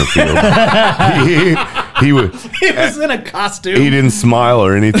in center field. he was in a costume. He didn't smile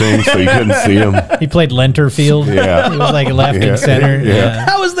or anything, so you couldn't see him. He played Lenterfield. Yeah. He was like left Yeah. and center. Yeah.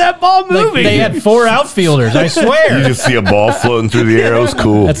 How was that ball Like, moving? they had 4 outfielders, I You swear. just see a ball floating through the air. It was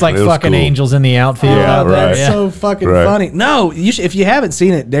cool. That's like It was fucking cool. angels in the outfield. Yeah, out there. right. That's so fucking Right. funny. No, if you haven't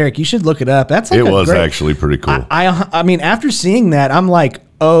seen it, Derek, you should look it up. That's like It a was great, actually pretty cool. I mean, after seeing that, I'm like,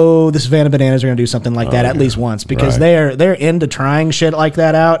 oh, the Savannah Bananas are going to do something like that at least once because Right. they're into trying shit like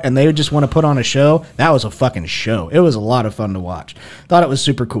that out, and they just want to put on a show. That was a fucking show. It was a lot of fun to watch. Thought it was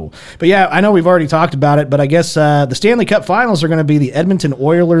super cool. But yeah, I know we've already talked about it, but I guess the Stanley Cup Finals are going to be the Edmonton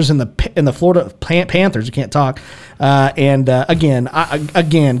Oilers and the Florida Panthers. I can't talk.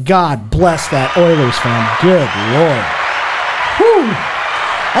 Again, God bless that Oilers fan. Good Lord. Whew.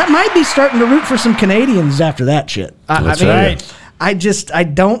 That might be starting to root for some Canadians after that shit. That's I mean, right. I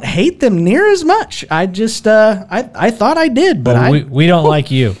don't hate them near as much. I just I thought I did, but we don't like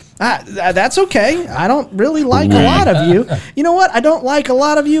you. that's okay. I don't really like a lot of you. You know what? I don't like a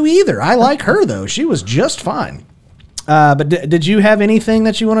lot of you either. I like her though. She was just fine. But did you have anything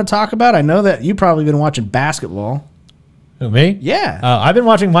that you want to talk about? I know that you probably been watching basketball. Who, me? Yeah. I've been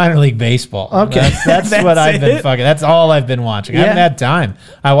watching minor league baseball. Okay. That's what I've been it? fucking. That's all I've been watching. I haven't Yeah. had time.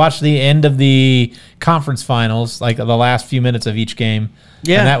 I watched the end of the conference finals, like the last few minutes of each game.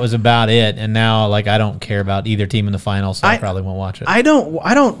 Yeah. And that was about it. And now, like, I don't care about either team in the finals, so I probably won't watch it. I don't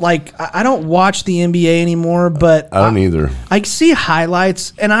watch the NBA anymore, but I don't either. I see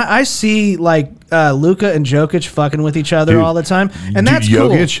highlights and I see like Luka and Jokic fucking with each other Dude, all the time, and that's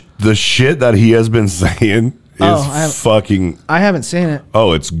Jokic, the shit that he has been saying is fucking. cool. I haven't seen it.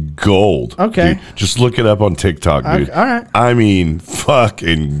 Oh, it's gold. Okay. Dude, just look it up on TikTok, dude. Okay, all right. I mean,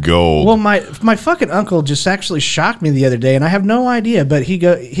 fucking gold. Well, my fucking uncle just actually shocked me the other day, and I have no idea. But he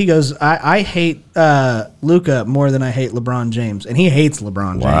goes, I hate Luka more than I hate LeBron James, and he hates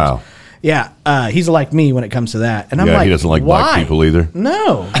LeBron James. Wow. Yeah, he's like me when it comes to that, and I'm Yeah, like, he doesn't like why? black people either.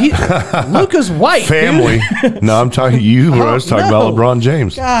 No, Luka's white. Family. Dude. No, I'm talking you. I was talking no. about LeBron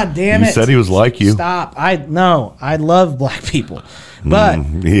James. God damn You it! said he was like you. Stop. I love black people, but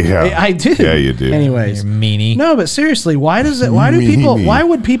Yeah. I do. Yeah, you do. Anyways, You're meanie. no, but seriously, why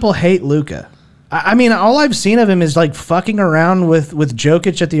would people hate Luka? I mean, all I've seen of him is like fucking around with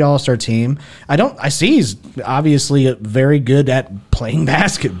Jokic at the All-Star team. I see he's obviously very good at playing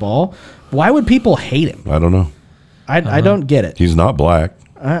basketball. Why would people hate him? I don't know. I don't get it. He's not black.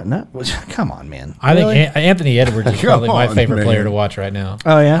 No, come on, man. I Really? think Anthony Edwards is probably my on, favorite man. player to watch right now.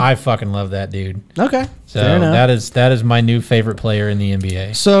 Oh, yeah? I fucking love that dude. Okay, So fair enough. that is my new favorite player in the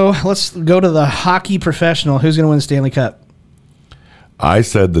NBA. So let's go to the hockey professional. Who's going to win the Stanley Cup? I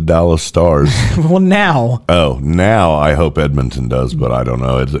said the Dallas Stars. Well, now Oh, now I hope Edmonton does, but I don't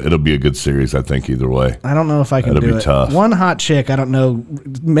know. It'll be a good series, I think, either way. I don't know if I can That'll do be it. tough. One hot chick, I don't know,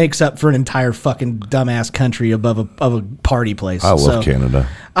 makes up for an entire fucking dumbass country above a party place. I love Canada.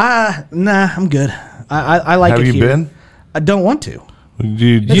 Nah, I'm good. I like Have it you here. been? I don't want to.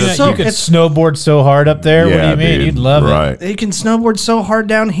 Dude, You, It's so- you could it's- snowboard so hard up there. What do you mean? dude, You'd love right. it. They can snowboard so hard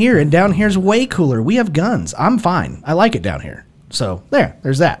down here, and down here's way cooler. We have guns. I'm fine. I like it down here. So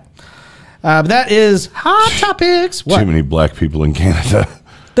there's that. But that is hot topics. What? Too many black people in Canada.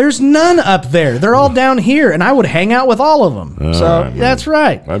 There's none up there. They're all down here, and I would hang out with all of them. So right, that's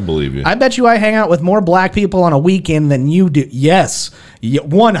right. I believe you. I bet you I hang out with more black people on a weekend than you do. Yes,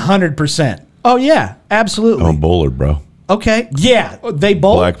 100%. Oh yeah, absolutely. I'm a bowler, bro. Okay, yeah, they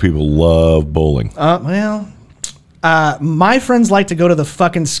bowl. Black people love bowling. My friends like to go to the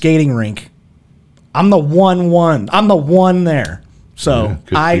fucking skating rink. I'm the one. I'm the one there. So Yeah, good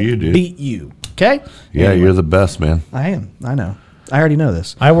for I you, dude. beat you. Okay? Yeah, Anyway, you're the best, man. I am. I know. I already know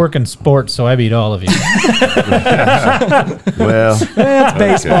this. I work in sports, so I beat all of you. Well, That's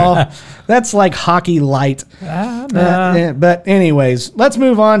baseball. That's like hockey light. But anyways, let's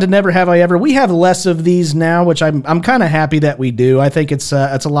move on to Never Have I Ever. We have less of these now, which I'm kind of happy that we do. I think it's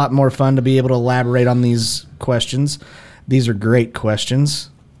a lot more fun to be able to elaborate on these questions. These are great questions.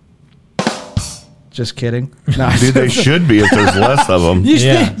 Just kidding. No. Dude, they should be if there's less of them.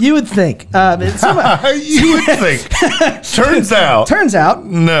 You would think. You would think. Turns out.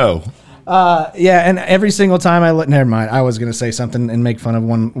 No. Yeah, and every single time never mind. I was going to say something and make fun of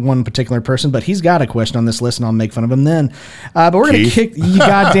one particular person, but he's got a question on this list, and I'll make fun of him then. But we're going to kick. You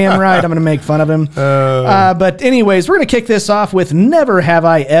goddamn right, I'm going to make fun of him. But anyways, we're going to kick this off with Never Have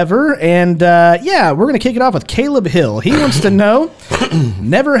I Ever, and we're going to kick it off with Caleb Hill. He wants to know,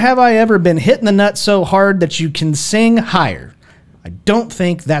 never have I ever been hit in the nuts so hard that you can sing higher. I don't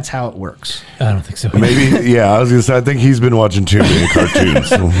think that's how it works. I don't think so. Maybe, yeah, I was going to say, I think he's been watching too many cartoons.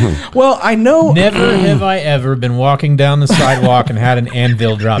 Well, I know. Never have I ever been walking down the sidewalk and had an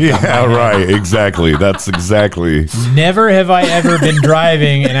anvil dropped on my head. Right, exactly. That's exactly. Never have I ever been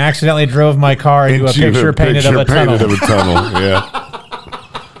driving and accidentally drove my car into a picture painted of a tunnel.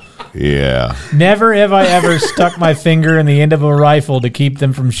 Yeah. Never have I ever stuck my finger in the end of a rifle to keep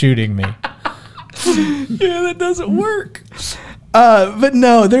them from shooting me. Yeah, that doesn't work. But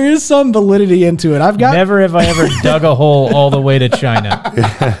no, there is some validity into it. Never have I ever dug a hole all the way to China.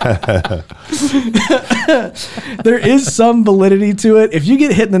 There is some validity to it. If you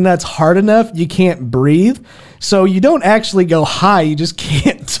get hit in the nuts hard enough, you can't breathe. So you don't actually go high. You just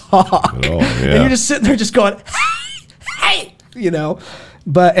can't talk. Oh, yeah. And you're just sitting there just going, hey,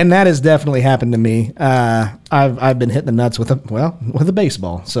 and that has definitely happened to me. I've been hitting the nuts with a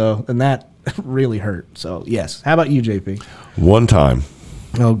baseball. And that really hurt. So yes. How about you, JP? One time.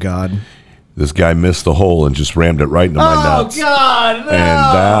 Oh God. This guy missed the hole and just rammed it right into my nuts. Oh God.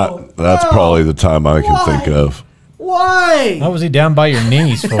 No, and that's probably the time I can think of. Why? What was he down by your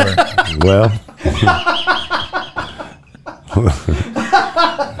knees for? Well.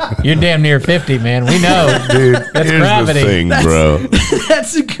 You're damn near 50, man. We know. Dude, that's here's gravity. The thing, bro.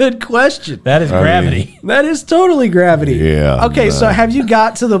 That's a good question. That is gravity. That is totally gravity. Yeah. Okay, so have you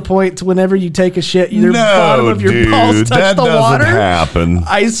got to the point to whenever you take a shit, the bottom of your balls touch the water? That doesn't happen.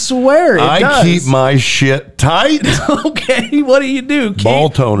 I swear it does. I keep my shit tight. Okay, what do? Ball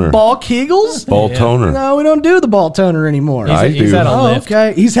toner. Ball kegels? Ball toner. No, we don't do the ball toner anymore. He's had a lift.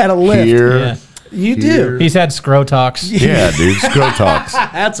 Okay, he's had a lift. Here. Yeah. You do. He's had Scrotox. Yeah, dude, Scrotox.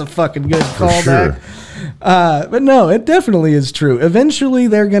 That's a fucking good callback. Sure. But no, it definitely is true. Eventually,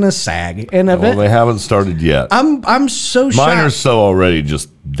 they're gonna sag, and they haven't started yet. I'm so shocked. Mine are so already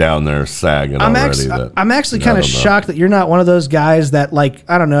just down there sagging I'm actually kind of shocked that you're not one of those guys that, like,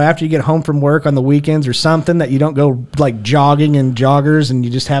 I don't know, after you get home from work on the weekends or something, that you don't go like jogging in joggers and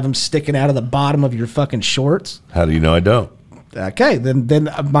you just have them sticking out of the bottom of your fucking shorts. How do you know I don't? Okay, then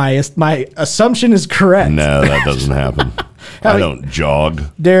my assumption is correct. No, that doesn't happen. I don't jog.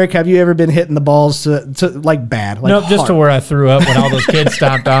 Derek, have you ever been hitting the balls to like bad? Like nope, just to where I threw up when all those kids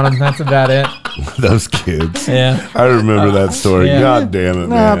stomped on them. That's about it. Those kids. Yeah. I remember that story. Yeah. God damn it,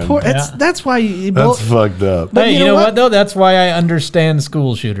 man. That's why you That's fucked up. Hey, you know what, though? That's why I understand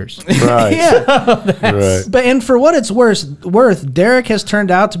school shooters. Right. Yeah. Right. But and for what it's worth, Derek has turned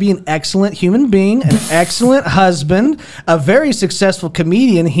out to be an excellent human being, an excellent husband, a very successful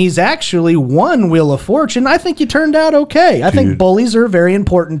comedian. He's actually won Wheel of Fortune. I think you turned out okay. I think bullies are very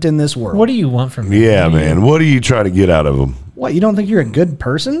important in this world. What do you want from me? Yeah, man. What do you try to get out of them? What, you don't think you're a good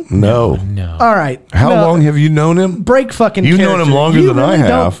person? No. All right. How long have you known him? Break fucking You've character. known him longer than I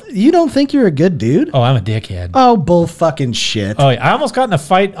have. You don't think you're a good dude? Oh, I'm a dickhead. Oh, bull fucking shit. Oh, yeah. I almost got in a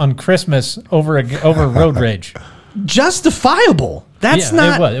fight on Christmas over road rage. Justifiable. That's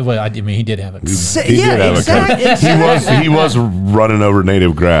not. It was. I mean, he did have it. Exactly. He was running over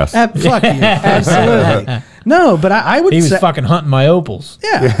native grass. Fuck you. Absolutely. No, but I would say. He was fucking hunting my opals.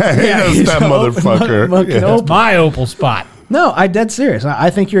 Yeah. He's that motherfucker. That's my opal spot. No, I'm dead serious. I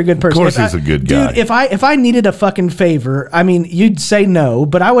think you're a good person. Of course he's a good guy. Dude, if I needed a fucking favor, I mean, you'd say no,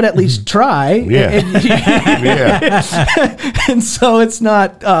 but I would at least try. Yeah. And so it's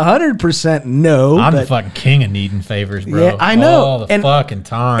not 100% no. I'm the fucking king of needing favors, bro. Yeah, I know. All the fucking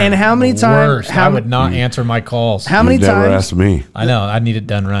time. And how many times? I would not answer my calls. How many times? Never asked me. I know. I need it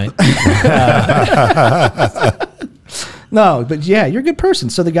done right. No, but yeah, you're a good person.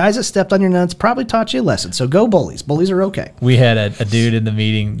 So the guys that stepped on your nuts probably taught you a lesson. So go bullies. Bullies are okay. We had a dude in the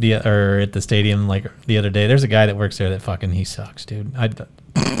meeting or at the stadium like the other day. There's a guy that works there that fucking he sucks, dude.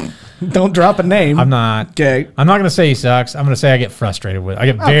 Don't drop a name. I'm not. Okay. I'm not gonna say he sucks. I'm gonna say I get frustrated with. I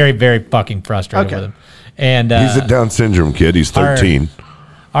get very, very fucking frustrated with him. And he's a Down syndrome kid. He's 13.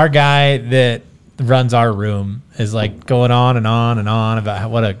 Our guy that runs our room is like going on and on and on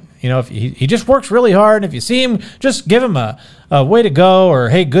about what a. You know, if he just works really hard, and if you see him, just give him a way to go or,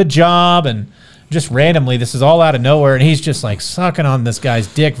 hey, good job. And just randomly, this is all out of nowhere. And he's just like sucking on this guy's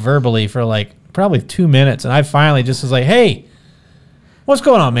dick verbally for like probably 2 minutes. And I finally just was like, hey, what's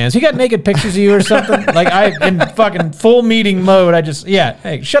going on, man? Has he got naked pictures of you or something? Like, I in fucking full meeting mode. I just,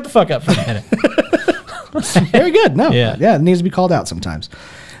 hey, shut the fuck up for a minute. Very good. No. Yeah. It needs to be called out sometimes.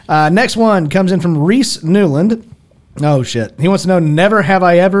 Next one comes in from Reese Newland. Oh, shit. He wants to know, never have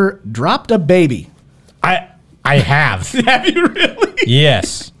I ever dropped a baby. I have. Have you really?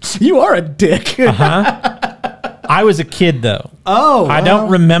 Yes. You are a dick. I was a kid, though. Oh. I don't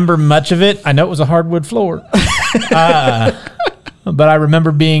remember much of it. I know it was a hardwood floor. But I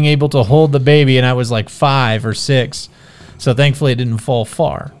remember being able to hold the baby, and I was like 5 or 6. So thankfully it didn't fall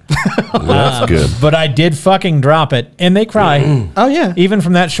far. That's good. But I did fucking drop it, and they cry. Oh, yeah. Even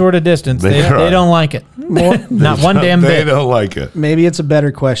from that short a distance, They they cry. don't like it. Not one damn They bit. don't like it. Maybe it's a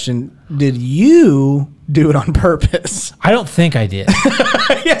better question. Did you do it on purpose? I don't think I did.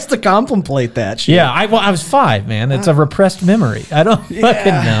 He has to contemplate that shit. Yeah, I was 5, man. It's a repressed memory. I don't fucking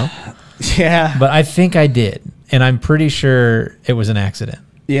know. Yeah. But I think I did, and I'm pretty sure it was an accident.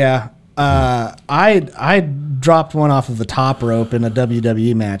 Yeah. I dropped one off of the top rope in a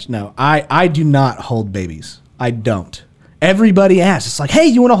WWE match. No, I do not hold babies. I don't. Everybody asks. It's like, hey,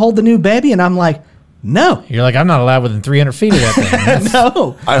 you want to hold the new baby? And I'm like, no. You're like, I'm not allowed within 300 feet of that thing. That's-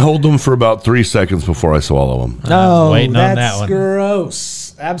 No. I hold them for about 3 seconds before I swallow them. No, waiting on that's that one.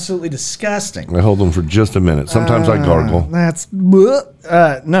 gross. Absolutely disgusting. I hold them for just a minute. Sometimes I gargle. That's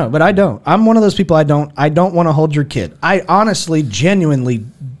no, but I don't. I'm one of those people. I don't want to hold your kid. I honestly, genuinely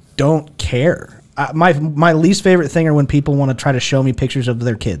don't care. My least favorite thing are when people want to try to show me pictures of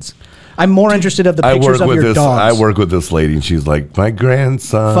their kids. I'm more interested of the pictures of your dogs. I work with this lady, and she's like, my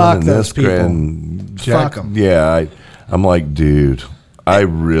grandson. Fuck and those this people. Fuck 'em. Yeah, I'm like, dude, I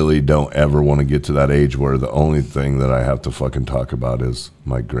really don't ever want to get to that age where the only thing that I have to fucking talk about is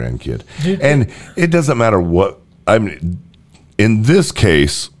my grandkid. And it doesn't matter what. I mean, in this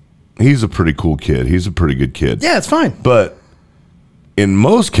case, he's a pretty cool kid. He's a pretty good kid. Yeah, it's fine. But in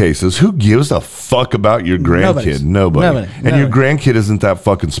most cases, who gives a fuck about your grandkid? Nobody. And your grandkid isn't that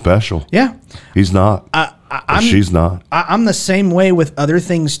fucking special. Yeah. He's not. She's not. I'm the same way with other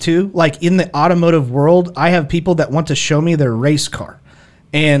things too. Like in the automotive world, I have people that want to show me their race car.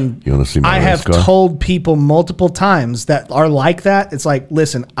 And You wanna see my I race have car? told people multiple times that are like that. It's like,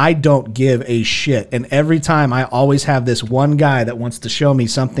 listen, I don't give a shit. And every time I always have this one guy that wants to show me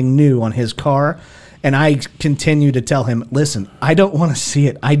something new on his car. And I continue to tell him, listen, I don't want to see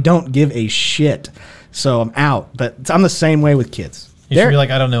it. I don't give a shit. So I'm out. But I'm the same way with kids. You should be like,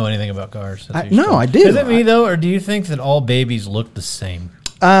 I don't know anything about cars. That's what you no, should. I do. Is it me, though, or do you think that all babies look the same?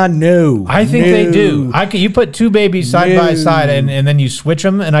 No. I think they do. You put 2 babies side by side, and then you switch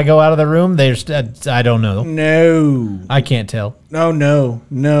them, and I go out of the room. They're I don't know. No. I can't tell. No.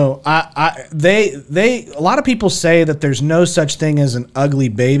 A lot of people say that there's no such thing as an ugly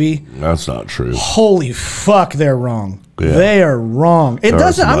baby. That's not true. Holy fuck, they're wrong. Yeah. They are wrong. It There are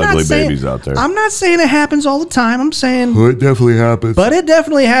doesn't. some I'm not ugly saying. babies out there. I'm not saying it happens all the time. I'm saying, It definitely happens. but it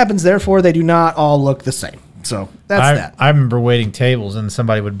definitely happens. Therefore, they do not all look the same. So that's that. I remember waiting tables, and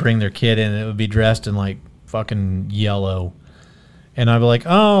somebody would bring their kid in, and it would be dressed in like fucking yellow. And I'd be like,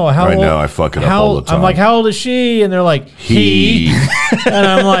 oh, how Right old? now, I fuck it up all the time. I'm like, how old is she? And they're like, he. And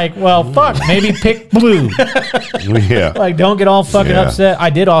I'm like, well, fuck, maybe pick blue. Yeah. Like, don't get all fucking Yeah. upset. I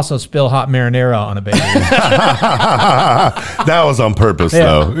did also spill hot marinara on a baby. That was on purpose,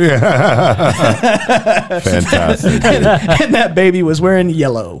 though. Yeah. Fantastic. And that baby was wearing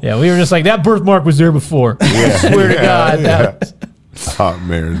yellow. Yeah, we were just like, that birthmark was there before. I swear to God. That Hot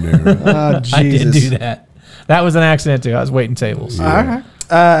marinara. Oh, Jesus. I did do that. That was an accident, too. I was waiting tables. All right.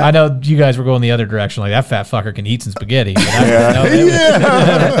 I know you guys were going the other direction. Like, that fat fucker can eat some spaghetti. But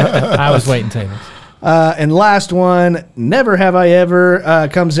I was waiting tables. And last one, never have I ever,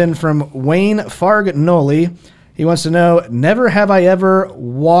 comes in from Wayne Fargnoli. He wants to know, never have I ever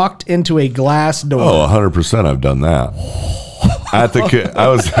walked into a glass door. Oh, 100% I've done that.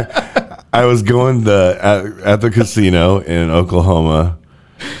 I was going at the casino in Oklahoma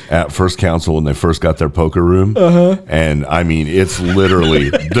at First Council when they first got their poker room. And I mean, it's literally,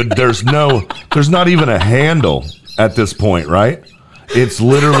 there's not even a handle at this point, right? It's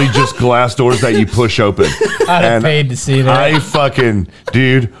literally just glass doors that you push open. I'd have paid to see that. I fucking,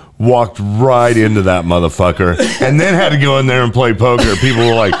 dude, walked right into that motherfucker and then had to go in there and play poker. People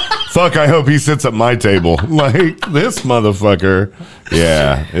were like, fuck, I hope he sits at my table. Like, this motherfucker.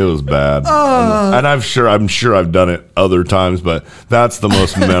 Yeah, it was bad. And I'm sure I've done it other times, but that's the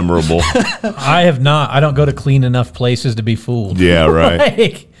most memorable. I have not. I don't go to clean enough places to be fooled. Yeah, right.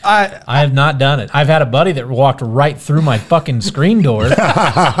 Like, I have not done it. I've had a buddy that walked right through my fucking screen door. And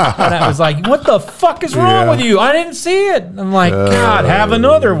I was like, what the fuck is wrong with you? I didn't see it. I'm like, God, have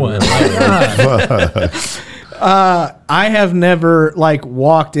another one. Like, God. I have never like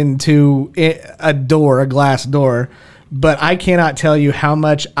walked into a glass door, but I cannot tell you how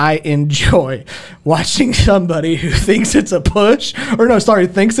much I enjoy watching somebody who thinks it's a push,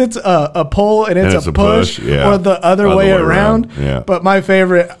 thinks it's a pull and it's a push, or the other way around. Yeah. But my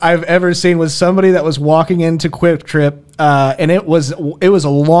favorite I've ever seen was somebody that was walking into Quick Trip. And it was a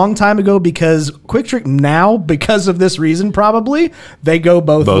long time ago, because Quick Trip now, because of this reason, probably they go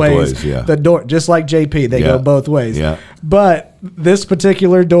both ways. Yeah. The door, just like JP, they go both ways. Yeah. But this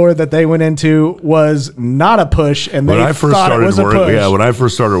particular door that they went into was not a push, and they thought it was a push. Yeah, when I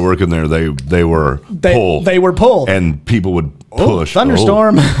first started working there, they were pulled. They were pulled, and people would push.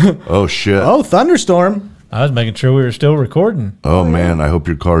 Thunderstorm. Oh shit. Oh, thunderstorm. I was making sure we were still recording. Oh man, I hope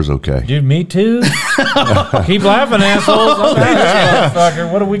your car's okay. Dude, me too. Keep laughing, assholes. I'm out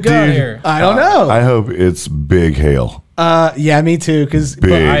motherfucker. What do we got here? I don't know. I hope it's big hail. Yeah, me too. Because I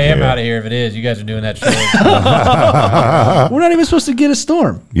am out of here if it is. You guys are doing that shit. we're not even supposed to get a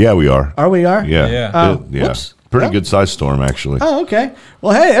storm. Yeah, we are. Are we? Are? Yeah. Yeah. Whoops. Pretty good sized storm, actually. Oh, okay.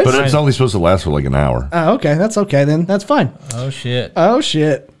 Well, hey, But it's only supposed to last for like an hour. Oh, okay. That's okay then. That's fine. Oh, shit. Oh,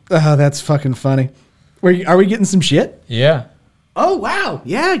 that's fucking funny. Are we getting some shit? Yeah. Oh, wow.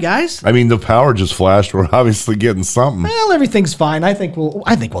 Yeah, guys. I mean, the power just flashed. We're obviously getting something. Well, everything's fine. I think we'll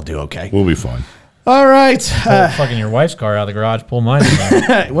do okay. We'll be fine. All right. Pull fucking your wife's car out of the garage. Pull mine.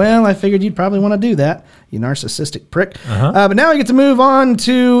 Well, I figured you'd probably want to do that, you narcissistic prick. But now I get to move on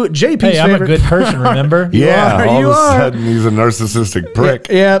to JP's Hey, I'm favorite. a good person, remember? Yeah, all you of a are. sudden he's a narcissistic prick.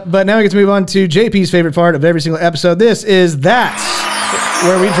 Yeah, but now we get to move on to JP's favorite part of every single episode. This is That's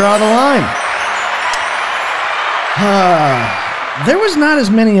Where We Draw the Line. There was not as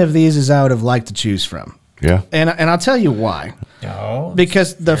many of these as I would have liked to choose from. Yeah. And I'll tell you why. No.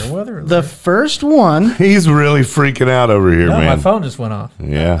 Because the first one... He's really freaking out over here, No, man. my phone just went off.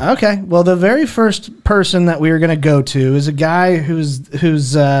 Yeah. Okay, well, the very first person that we were going to go to is a guy who's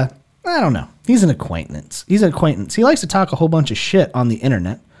I don't know. He's an acquaintance. He likes to talk a whole bunch of shit on the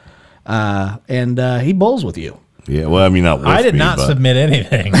internet, and he bowls with you. Yeah, well, I mean, not with I did me, not but- submit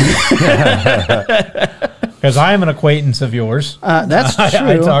anything. Because I am an acquaintance of yours. That's true.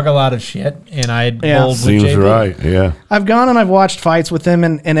 I talk a lot of shit, and I bowled with Seems JP. right, yeah. I've gone and I've watched fights with him,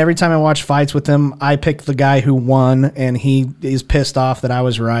 and every time I watch fights with him, I pick the guy who won, and he is pissed off that I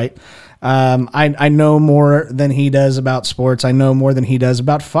was right. I know more than he does about sports. I know more than he does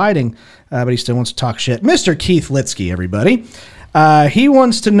about fighting, but he still wants to talk shit. Mr. Keith Litsky, everybody. He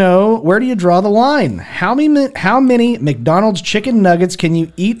wants to know, where do you draw the line? How many McDonald's chicken nuggets can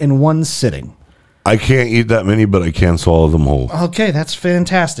you eat in one sitting? I can't eat that many, but I can swallow them whole. Okay, that's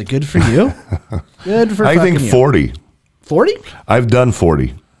fantastic. Good for you. Good for I think fucking you. 40. 40? I've done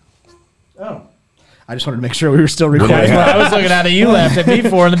 40. Oh. I just wanted to make sure we were still recording. That's what I was looking at you laughed at me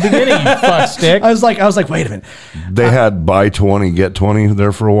for in the beginning, you fuck stick. I was like, wait a minute. They had buy 20, get 20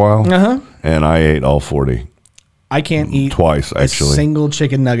 there for a while, and I ate all 40. I can't eat Twice, actually. a single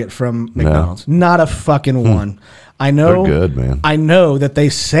chicken nugget from McDonald's. Not a fucking one. I know. They're good, man. I know that they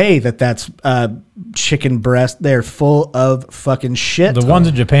say that that's chicken breast. They're full of fucking shit. The ones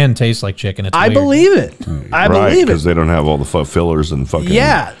in Japan taste like chicken. It's I weird. believe it. I believe it. Because they don't have all the fillers and fucking...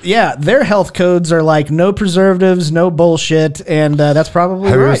 Yeah. Their health codes are like no preservatives, no bullshit, and that's probably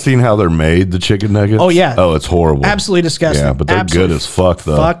Have you right. ever seen how they're made, the chicken nuggets? Oh, yeah. Oh, it's horrible. Absolutely disgusting. Yeah, but they're Absolutely. good as fuck,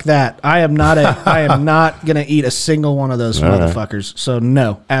 though. Fuck that. I am not gonna eat a single one of those motherfuckers. So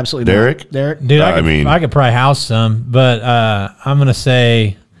no, absolutely Derek? not. Derek? Dude, I I could probably house some, but I'm going to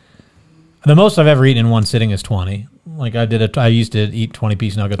say the most I've ever eaten in one sitting is 20. Like I used to eat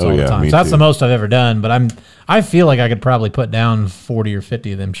 20-piece nuggets all the time. So that's the most I've ever done, but I feel like I could probably put down 40 or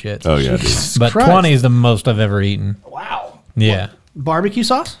 50 of them shits. Oh, yeah, dude. But Christ. 20 is the most I've ever eaten. Wow. Yeah. Barbecue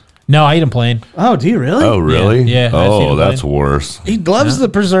sauce? No, I eat them plain. Oh, do you really? Oh, really? Yeah, I see Oh, them that's playing. worse. He loves the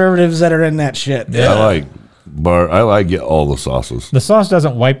preservatives that are in that shit. Yeah. I like all the sauces. The sauce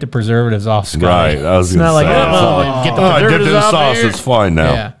doesn't wipe the preservatives off, Scotty. Right, I was It's gonna not like, say, it's not oh, get the I dipped preservatives in the out sauce. there. It's fine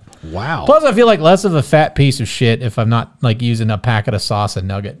now. Yeah. Wow. Plus, I feel like less of a fat piece of shit if I'm not like using a packet of sauce and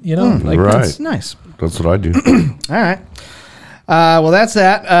nugget. You know, like right. That's nice. That's what I do. All right. Well, that's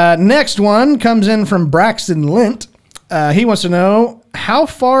that. Next one comes in from Braxton Lint. He wants to know, how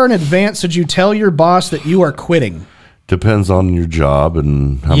far in advance should you tell your boss that you are quitting? Depends on your job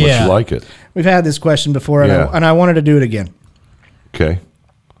and how much Yeah. you like it. We've had this question before, and, Yeah. I wanted to do it again. Okay.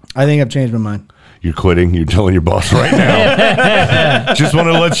 I think I've changed my mind. You're quitting. You're telling your boss right now. Just want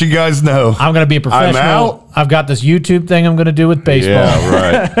to let you guys know. I'm going to be a professional. out. I've got this YouTube thing I'm going to do with baseball. Yeah,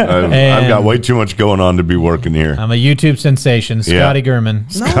 right. I've got And- way too much going on to be working here. I'm a YouTube sensation, Scotty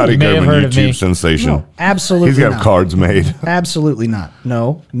Gurman. Scotty You may have Gurman, heard of me. YouTube sensation. No, absolutely He's got not. cards made. Absolutely not.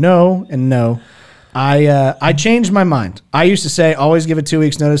 No, and no. I changed my mind. I used to say always give a 2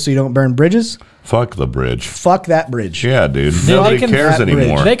 weeks notice so you don't burn bridges. Fuck the bridge. Fuck that bridge. Yeah, dude. Nobody cares that bridge.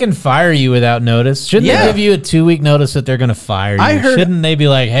 anymore. They can fire you without notice. Shouldn't they give you a 2 week notice that they're going to fire you? Shouldn't they be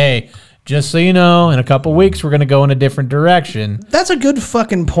like, hey, just so you know, in a couple weeks, we're going to go in a different direction. That's a good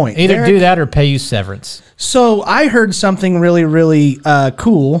fucking point. Either do that or pay you severance. So I heard something really, really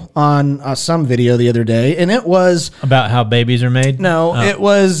cool on some video the other day, and it was about how babies are made. No, it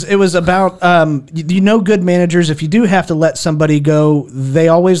was about good managers. If you do have to let somebody go, they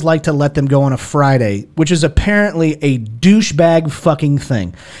always like to let them go on a Friday, which is apparently a douchebag fucking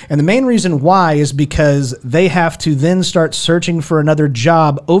thing. And the main reason why is because they have to then start searching for another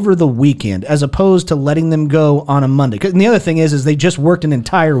job over the weekend, as opposed to letting them go on a Monday. And the other thing is they just worked an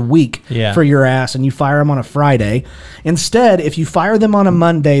entire week for your ass, and you fire them on a Friday. Instead, if you fire them on a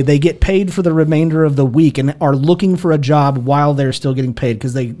Monday, they get paid for the remainder of the week and are looking for a job while they're still getting paid,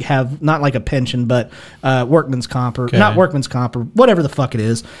 because they have not like a pension, but workman's comp, or not workman's comp, or whatever the fuck it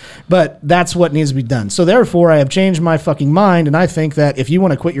is. But that's what needs to be done. So therefore, I have changed my fucking mind, and I think that if you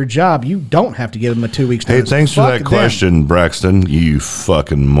want to quit your job, you don't have to give them a 2 weeks notice. Hey, thanks for that question, Braxton. You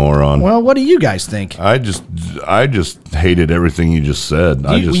fucking moron. Well, what do you guys think? I just hated everything you just said.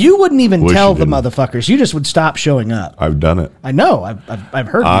 You wouldn't even tell the motherfuckers. You just would stop showing up. I've done it. I know. I've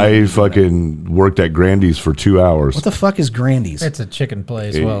heard. I fucking worked at Grandy's for 2 hours. What the fuck is Grandy's? It's a chicken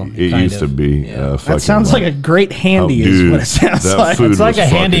place. It used to be. That sounds like a great handy. Is what it sounds like. It's like a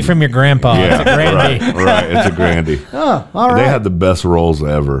handy from your grandpa. Yeah, it's a Grandy. Right. It's a Grandy. Oh, all right. They had the best rolls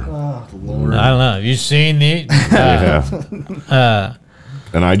ever. Oh, Lord. I don't know. Have you seen the?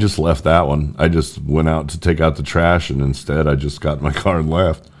 And I just left that one. I just went out to take out the trash, and instead I just got in my car and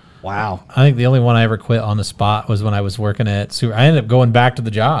left. Wow. I think the only one I ever quit on the spot was when I was working at Super. I ended up going back to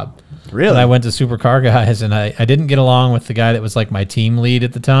the job. Really? And I went to Supercar Guys, and I didn't get along with the guy that was like my team lead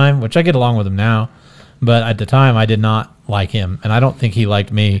at the time, which I get along with him now. But at the time, I did not like him, and I don't think he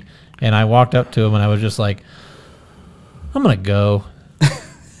liked me. And I walked up to him, and I was just like, I'm going to go.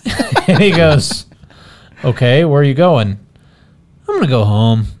 And he goes, okay, where are you going? I'm going to go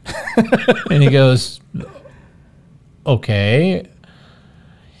home. And he goes, okay.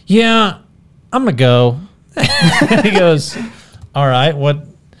 Yeah, I'm going to go. And he goes, all right,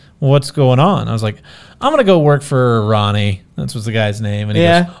 what's going on? I was like, I'm going to go work for Ronnie. That was the guy's name. And he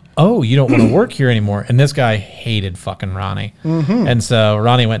goes, oh, you don't want to work here anymore. And this guy hated fucking Ronnie. Mm-hmm. And so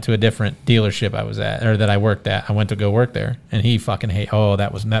Ronnie went to a different dealership I was at, or that I worked at. I went to go work there. And he fucking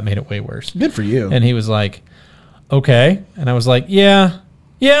that made it way worse. Good for you. And he was like, okay. And I was like, yeah,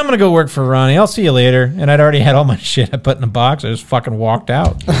 I'm going to go work for Ronnie. I'll see you later. And I'd already had all my shit I put in a box. I just fucking walked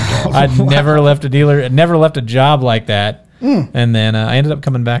out. I'd never left a job like that. And then I ended up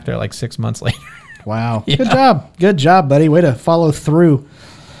coming back there like 6 months later. Wow. Yeah. Good job, buddy. Way to follow through.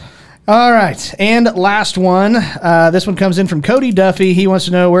 All right. And last one. This one comes in from Cody Duffy. He wants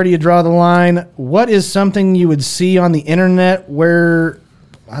to know, where do you draw the line? What is something you would see on the internet where...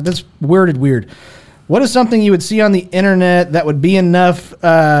 that's worded weird. What is something you would see on the internet that would be enough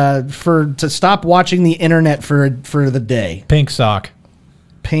to stop watching the internet for the day? Pink sock.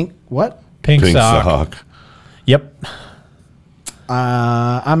 Pink what? Pink sock. Yep.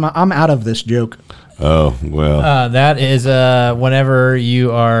 I'm out of this joke. Oh, well. That is whenever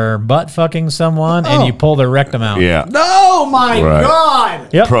you are butt fucking someone and you pull their rectum out. Yeah. Oh, my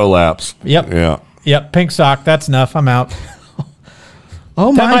God. Yep. Prolapse. Yep. Yeah. Yep. Pink sock. That's enough. I'm out.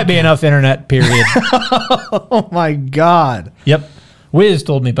 Oh, that might be enough internet, period. Oh, my God. Yep. Wiz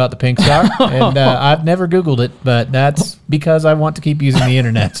told me about the pink sock, and I've never Googled it, but that's because I want to keep using the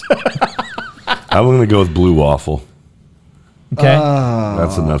internet. I'm going to go with blue waffle. Okay.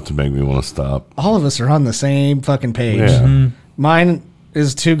 That's enough to make me want to stop. All of us are on the same fucking page. Yeah. Mm-hmm. Mine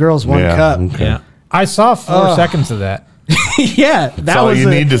is 2 girls, 1 cup. Okay. Yeah. I saw 4 seconds of that. Yeah, that all was you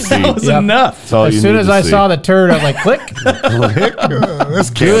need to see. That was enough. As soon as I saw the turd, I was like, click. This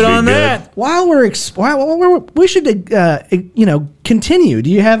Do it on that. While we should continue. Do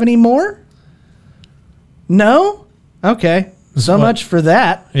you have any more? No? Okay. So much for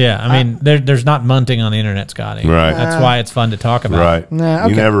that. Yeah, I mean, there's not munting on the internet, Scotty. Right. That's why it's fun to talk about. Right. Nah,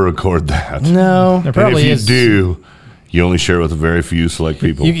 okay. You never record that. No. There And probably if is. you do, you only share it with a very few select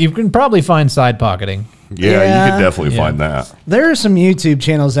people. You can probably find side pocketing. Yeah, you could definitely find that. There are some YouTube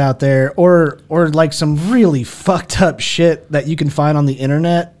channels out there, or like some really fucked up shit that you can find on the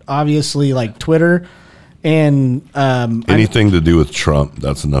internet. Obviously, like Twitter. And anything to do with Trump,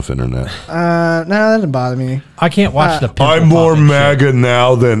 that's enough internet. no, that doesn't bother me. I can't watch the pimple I'm more popping MAGA shit.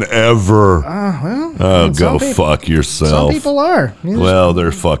 now than ever. Well, Go fuck yourself. Some people are. You know, Well,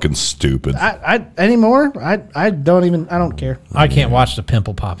 they're fucking stupid. I anymore. I don't care. I can't watch the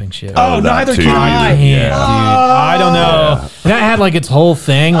pimple popping shit. Oh, that neither too, can I I. can't, dude. I don't know. And that had like its whole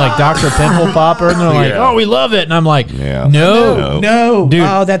thing, like Dr. Pimple Popper, and they're like, Yeah. "Oh, we love it," and I'm like, Yeah. "No, No, Dude.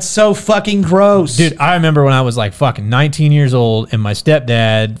 Oh, that's so fucking gross, Dude, I remember when I was like fucking 19 years old, and my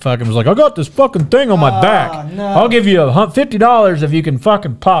stepdad fucking was like, "I got this fucking thing on my back. no. I'll give you $50 if you can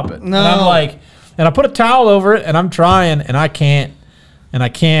fucking pop it." No. And I'm like, and I put a towel over it, and I'm trying, and I can't, and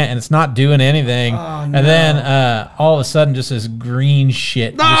it's not doing anything. And then all of a sudden, just this green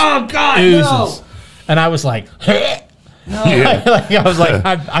shit just oozes, and I was like. Like, I was like,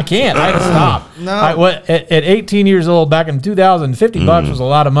 I can't. I had to stop. No. At 18 years old, back in 2000, $50 was a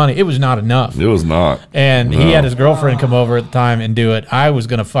lot of money. It was not enough. It was not. And he had his girlfriend come over at the time and do it. I was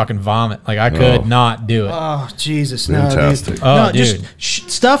gonna fucking vomit. Like I could not do it. Oh Jesus, no, Fantastic. dude. Oh, No, just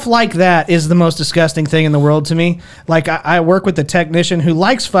dude. stuff like that is the most disgusting thing in the world to me. Like I work with a technician who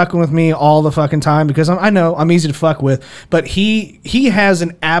likes fucking with me all the fucking time because I know I'm easy to fuck with, but he has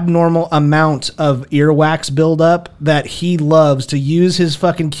an abnormal amount of earwax buildup that he loves to use his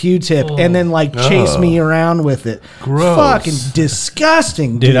fucking Q-tip and then like chase me around with it. Gross. Fucking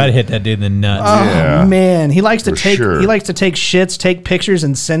disgusting, Dude, I'd hit that dude in the nuts. Oh Yeah. man, he likes to For take sure. he likes to take shits, take pictures,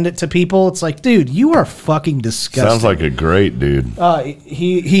 and send it to people. It's like, dude, you are fucking disgusting. Sounds like a great dude.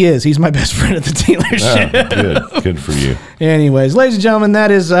 He is. He's my best friend at the dealership. Good. Good for you. Anyways, ladies and gentlemen,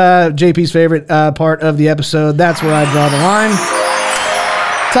 that is JP's favorite part of the episode. That's where I draw the line.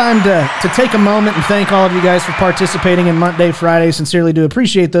 Time to take a moment and thank all of you guys for participating in Monday, Friday. Sincerely do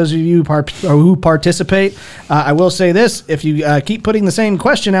appreciate those of you who participate. I will say this: if you keep putting the same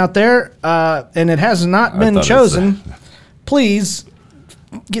question out there and it has not been thought it chosen, please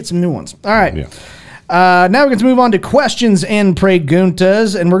get some new ones. All right. Yeah. Now we're going to move on to questions and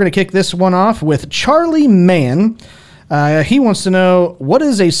preguntas, and we're going to kick this one off with Charlie Mann. He wants to know, what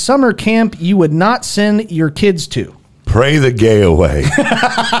is a summer camp you would not send your kids to? Pray the gay away. Dude,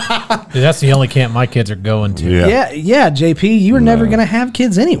 that's the only camp my kids are going to. Yeah, JP, you were never going to have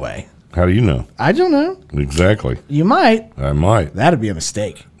kids anyway. How do you know? I don't know. Exactly. You might. I might. That'd be a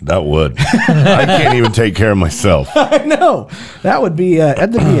mistake. That would. I can't even take care of myself. I know. That would be,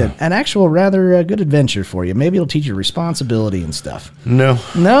 an actual rather good adventure for you. Maybe it'll teach you responsibility and stuff. No.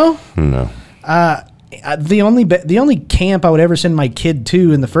 No? No. The only camp I would ever send my kid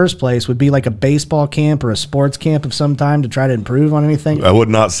to in the first place would be like a baseball camp or a sports camp of some time to try to improve on anything. I would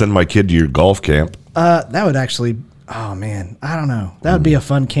not send my kid to your golf camp. That would actually, oh man, I don't know. That would be a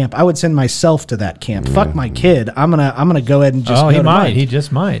fun camp. I would send myself to that camp. Fuck my kid. I'm gonna go ahead and just. Oh, go he to might. mine. He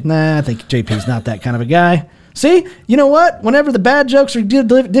just might. Nah, I think JP's not that kind of a guy. See, you know what? Whenever the bad jokes are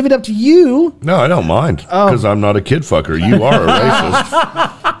divvied up to you, No, I don't mind because I'm not a kid fucker. You are a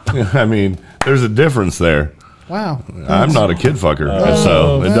racist. I mean, there's a difference there. wow, I'm not a kid fucker,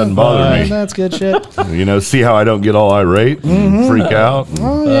 so it doesn't bother me. that's good shit. You know, see how I don't get all irate and freak out?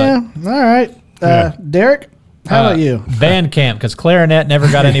 Oh yeah, all right. Derek, how about you? Band camp, because clarinet never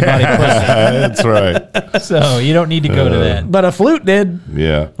got anybody pussy. That's right. So you don't need to go to that. But a flute did.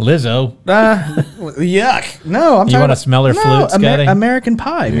 Yeah. Lizzo, Yuck. No, I'm. You talking wanna about- smell her no, flute, Scotty? American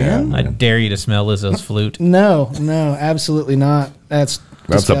Pie, man. I dare you to smell Lizzo's flute. No, absolutely not. That's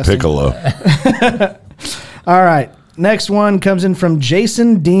That's a piccolo. All right. Next one comes in from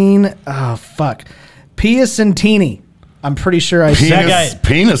Jason Dean. Oh, fuck. Piacentini. I'm pretty sure I said guy-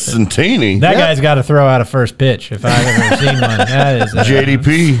 Penis and teeny. That guy's got to throw out a first pitch if I've ever seen one. That is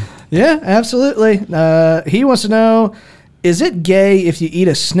JDP. Yeah, absolutely. He wants to know, is it gay if you eat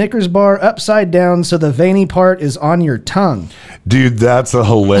a Snickers bar upside down so the veiny part is on your tongue? Dude, that's a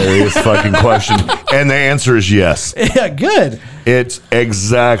hilarious fucking question. And the answer is yes. Yeah, good. It's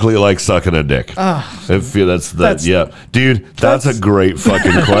exactly like sucking a dick. Yeah. Dude, that's a great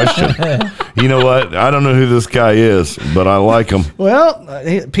fucking question. You know what? I don't know who this guy is, but I like him. Well,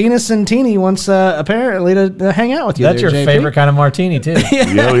 Penis Santini wants apparently to hang out with you. That's there, your JP. favorite kind of martini, too.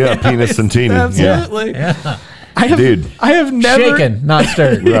 Yeah, penis and teeny. Absolutely. Yeah. I have never Shaken, not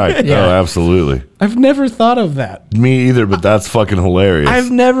stirred. Yeah. Right. Yeah. Oh, absolutely. I've never thought of that. Me either, but that's fucking hilarious. I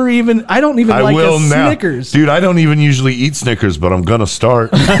don't even I like will a now. Snickers. Dude, I don't even usually eat Snickers, but I'm going to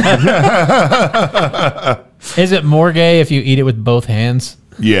start. Is it more gay if you eat it with both hands?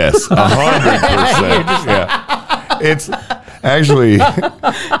 Yes, 100%. Yeah. It's actually,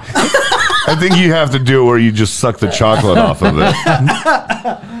 I think you have to do it where you just suck the chocolate off of it.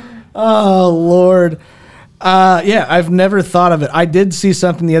 Oh, Lord. Yeah, I've never thought of it. I did see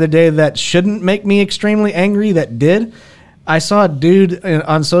something the other day that shouldn't make me extremely angry that did. I saw a dude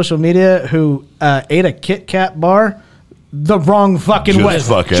on social media who ate a Kit Kat bar the wrong fucking way.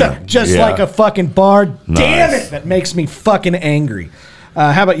 Just like a fucking bar. Nice. Damn it! That makes me fucking angry.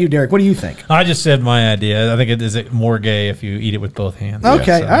 How about you, Derek? What do you think? I just said my idea. I think is it more gay if you eat it with both hands.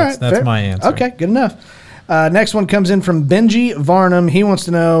 Okay, so all right. That's my answer. Okay, good enough. Next one comes in from Benji Varnum. He wants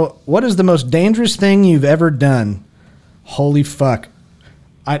to know, what is the most dangerous thing you've ever done? Holy fuck.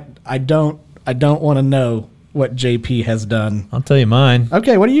 I don't want to know what JP has done. I'll tell you mine.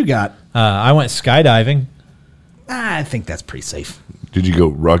 Okay, what do you got? I went skydiving. I think that's pretty safe. Did you go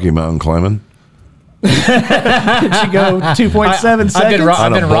Rocky Mountain climbing? Did you go 2.7 seconds? I've been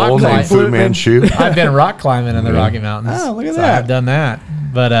rock climbing. Fu Manchu. I've been rock climbing in the Rocky Mountains. Oh, look at so that. I've done that.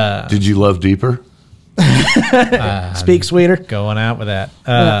 But did you love deeper? Speak sweeter. Going out with that.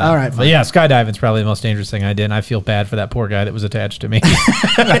 All right. But yeah, skydiving's probably the most dangerous thing I did. And I feel bad for that poor guy that was attached to me. Because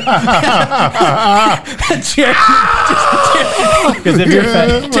if you're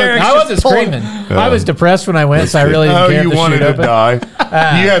I wasn't screaming. I was depressed when I went, so I really didn't care if the you wanted chute to opened. die.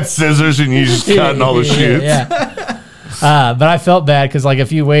 You had scissors and you just cutting all the chutes. Yeah. But I felt bad because like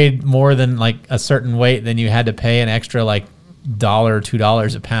if you weighed more than like a certain weight, then you had to pay an extra like $1 or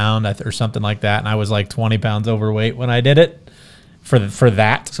 $2 a pound or something like that, and I was like 20 pounds overweight when I did it for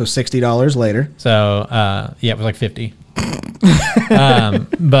that. So $60 later. So yeah, it was like 50.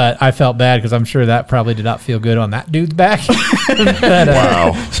 But I felt bad because I'm sure that probably did not feel good on that dude's back.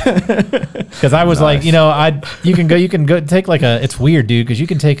 Wow. Because I was like, you can go take like it's weird, dude, because you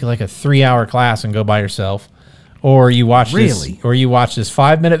can take like a 3-hour class and go by yourself. Or you watch this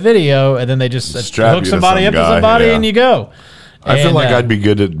 5-minute video and then they just hook somebody up to somebody and you go. I feel like I'd be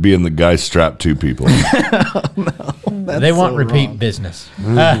good at being the guy strapped to people. They want repeat business.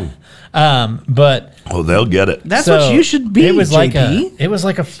 But they'll get it. That's what you should be. It was JP.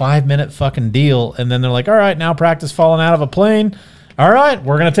 like a 5-minute fucking deal, and then they're like, "All right, now practice falling out of a plane. All right,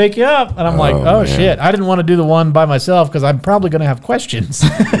 we're gonna take you up." And I'm like, "Oh shit!" I didn't want to do the one by myself because I'm probably gonna have questions,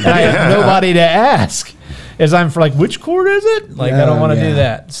 and I have nobody to ask. As I'm for like, which cord is it? Like, I don't want to do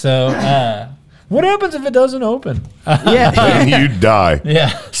that. So, what happens if it doesn't open? You die. Yeah.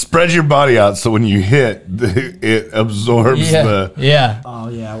 Spread your body out so when you hit, it absorbs the. Yeah. Oh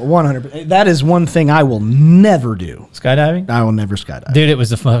yeah, 100%. That is one thing I will never do. Skydiving? I will never skydive. Dude, it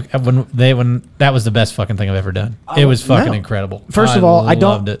was when that was the best fucking thing I've ever done. It was fucking incredible. First of all, I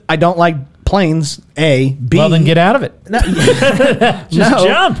don't like planes. A, B. Well, then get out of it. Just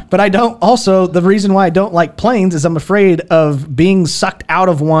jump. But I don't. Also, the reason why I don't like planes is I'm afraid of being sucked out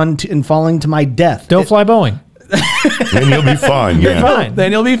of one and falling to my death. Don't fly Boeing. Then you'll be fine. You're fine.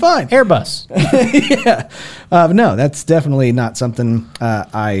 Then you'll be fine. Airbus. Yeah. No, that's definitely not something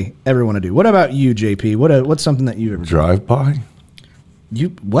I ever want to do. What about you, JP? What's something that you ever Drive by?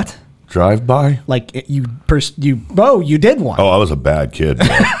 You what? Drive by? Like you did one. Oh, I was a bad kid.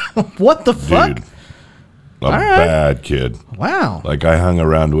 What the fuck? Dude, bad kid. Wow. Like I hung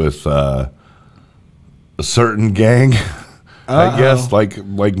around with a certain gang. I guess like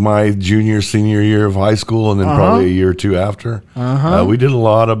my senior year of high school, and then probably a year or two after. We did a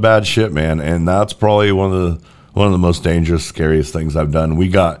lot of bad shit, man, and that's probably one of the most dangerous, scariest things I've done.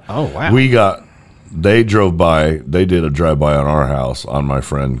 They drove by. They did a drive-by on our house, on my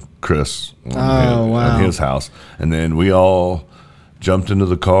friend Chris, on his house, and then we all jumped into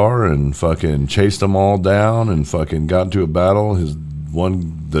the car and fucking chased them all down and fucking got into a battle. His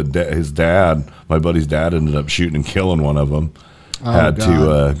dad, my buddy's dad, ended up shooting and killing one of them.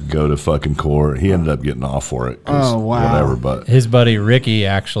 To go to fucking court. He ended up getting off for it. Whatever, but his buddy Ricky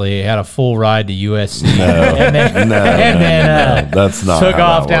actually had a full ride to USC. That's not took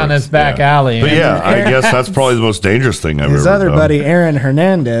off down this back alley. But yeah, I guess that's probably the most dangerous thing I've ever done. His other buddy, Aaron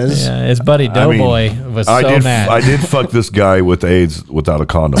Hernandez. Yeah, his buddy Doughboy was so mad. I did fuck this guy with AIDS without a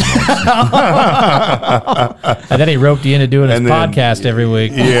condom once. And then he roped you into doing his podcast every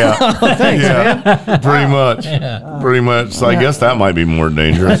week. Yeah. Thanks, man. Pretty much. Pretty much. So I guess that might be more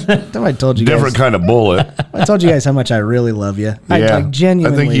dangerous. I told you Different kind of bullet. I told you guys how much I really love you. I genuinely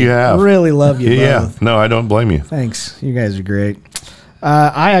I think you have. really love you both. No, I don't blame you. Thanks. You guys are great.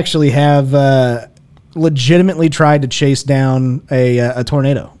 I actually have legitimately tried to chase down a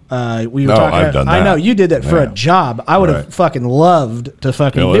tornado. We were talking. I've done that. I know you did that for a job. I would have fucking loved to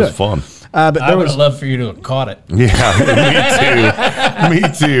fucking do it. It was fun. But I would have loved for you to have caught it. Yeah, me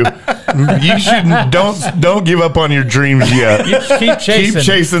too. You shouldn't. Don't give up on your dreams yet. You just keep chasing. Keep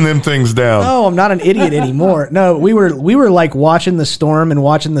chasing them things down. Oh, I'm not an idiot anymore. No, we were like watching the storm and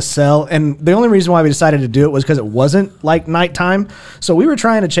watching the cell, and the only reason why we decided to do it was because it wasn't like nighttime. So we were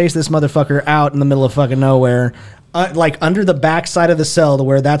trying to chase this motherfucker out in the middle of fucking nowhere. Like under the backside of the cell to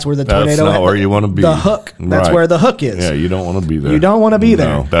where that's where the tornado. That's not where you want to be. The hook. That's Right. where the hook is. Yeah, you don't want to be there. You don't want to be there.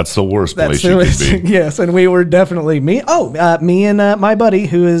 No, that's the worst That's place you could be. Yes, and we were definitely me and my buddy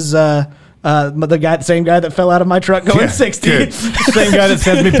who is the same guy that fell out of my truck going 60. good. Same guy that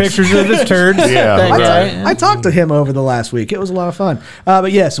sends me pictures of his turds. Yeah, That right. guy. I talked to him over the last week. It was a lot of fun.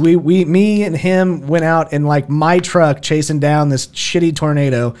 But yes, me and him went out in like my truck chasing down this shitty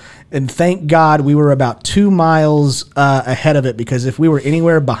tornado. And thank God we were about 2 miles ahead of it, because if we were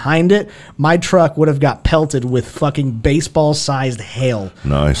anywhere behind it, my truck would have got pelted with fucking baseball-sized hail.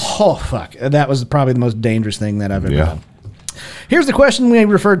 Nice. Oh, fuck. That was probably the most dangerous thing that I've ever Yeah. done. Here's the question we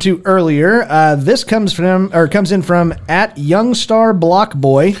referred to earlier. This comes in from at Youngstar Block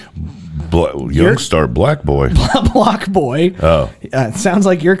Boy. Youngstar Black Boy. Block Boy. Oh. It sounds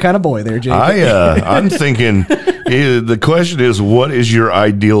like your kind of boy there, Jake. I'm thinking, the question is, what is your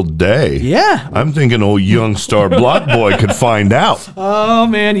ideal day? Yeah. I'm thinking old Youngstar Block Boy could find out. Oh,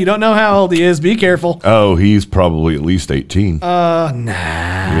 man, you don't know how old he is. Be careful. Oh, he's probably at least 18. Nah.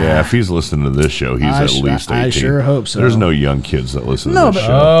 Yeah, if he's listening to this show, he's at least 18. I sure hope so. There's no young kids that listen No, to this but-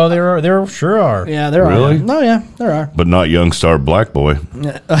 show. Oh, there sure are. Yeah, there Really? are. No, yeah, there are. But not Youngstar Black Boy.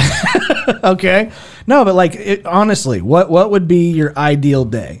 Okay. No, but like honestly, what would be your ideal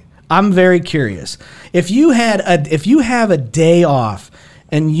day? I'm very curious. If you have a day off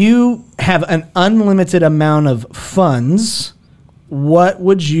and you have an unlimited amount of funds, what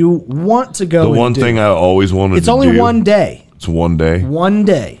would you want to go The and one do? thing I always wanted to do. It's only one day. It's one day. One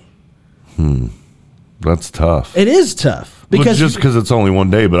day. That's tough. It is tough Because just because it's only one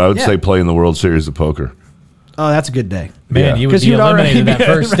day, but I would Yeah. say play in the World Series of Poker. oh, that's a good day. Man, Yeah. you would be you'd eliminated that be-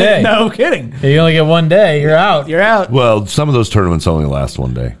 first day. No kidding. You only get one day, you're out. You're out. Well, some of those tournaments only last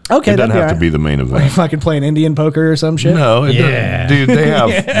one day. Okay, it doesn't that'd be have to all be the main Are you event. fucking playing Indian poker or some shit? No, it Yeah. doesn't. Dude,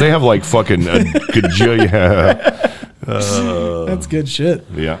 they have like fucking a gajillion. That's good shit.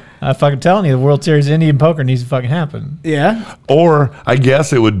 Yeah. I'm fucking telling you, the World Series of Indian Poker needs to fucking happen. Yeah. Or I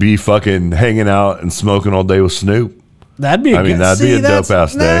guess it would be fucking hanging out and smoking all day with Snoop. That'd be a good, that'd be a that's-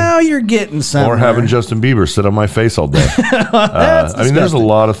 dope-ass day. Now you're getting somewhere. Or having Justin Bieber sit on my face all day. That's I mean, there's a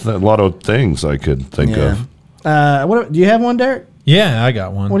disgusting. lot of things I could think Yeah. of. What do you have one, Derek? Yeah, I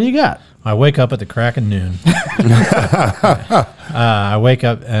got one. What do you got? I wake up at the crack of noon. I wake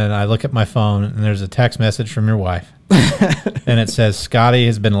up and I look at my phone, and there's a text message from your wife. And it says, Scotty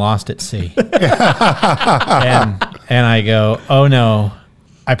has been lost at sea. and I go, oh no,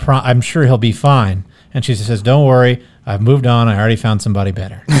 I'm sure he'll be fine. And she says, don't worry, I've moved on. I already found somebody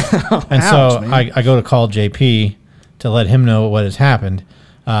better. And so I go to call JP to let him know what has happened.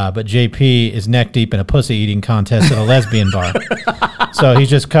 But JP is neck deep in a pussy eating contest at a lesbian bar. So he's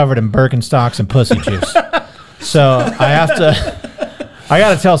just covered in Birkenstocks and pussy juice. So I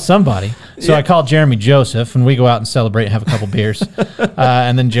got to tell somebody. So I called Jeremy Joseph, and we go out and celebrate and have a couple beers.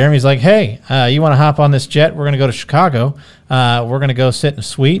 And then Jeremy's like, hey, you want to hop on this jet? We're going to go to Chicago. We're going to go sit in a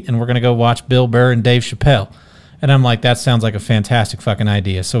suite, and we're going to go watch Bill Burr and Dave Chappelle. And I'm like, that sounds like a fantastic fucking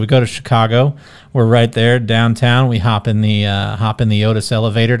idea. So we go to Chicago. We're right there downtown. We hop in the Otis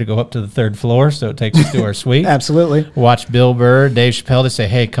elevator to go up to the 3rd floor, so it takes us to our suite. Absolutely. Watch Bill Burr, Dave Chappelle. They say,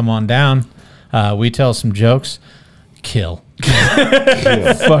 hey, come on down. We tell some jokes. Kill.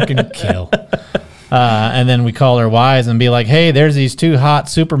 Fucking kill. And then we call our wives and be like, hey, there's these 2 hot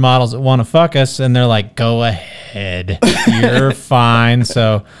supermodels that want to fuck us. And they're like, go ahead. You're fine.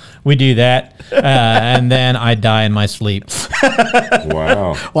 So we do that. And then I die in my sleep.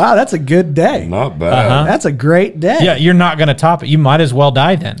 Wow. Wow, that's a good day. Not bad. That's a great day. Yeah, you're not going to top it. You might as well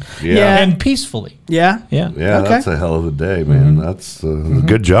die then. Yeah. And peacefully. Yeah. Yeah. Yeah, Okay. that's a hell of a day, man. That's a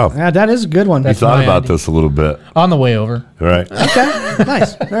good job. Yeah, that is a good one. You thought my about idea. this a little bit. On the way over. Right. Okay,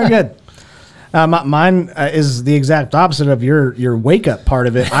 nice, very good. Mine is the exact opposite of your wake up part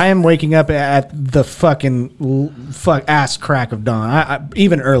of it. I am waking up at the fucking ass crack of dawn. I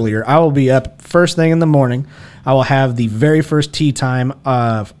even earlier. I will be up first thing in the morning. I will have the very first tee time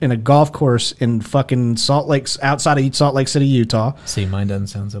in a golf course in fucking outside of Salt Lake City, Utah. See, mine doesn't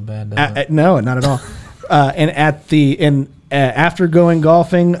sound so bad, does it? No, not at all. After going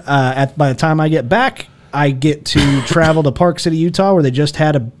golfing, by the time I get back, I get to travel to Park City, Utah, where they just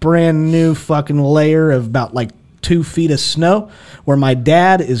had a brand new fucking layer of about like 2 feet of snow, where my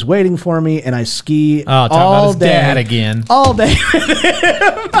dad is waiting for me, and I ski Oh, talk all about his day, dad again. all day.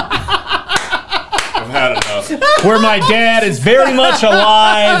 I've had enough. Where my dad is very much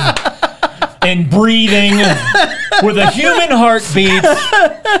alive and breathing with a human heartbeat,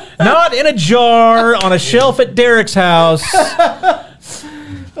 not in a jar on a shelf at Derek's house.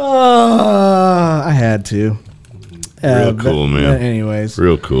 I had to. Real cool, man. Anyways.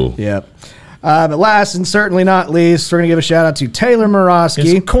 Real cool. Yep. But last and certainly not least, we're going to give a shout out to Taylor His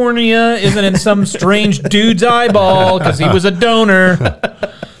Morosky. cornea isn't in some strange dude's eyeball because he was a donor.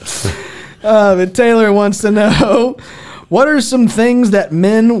 But Taylor wants to know, what are some things that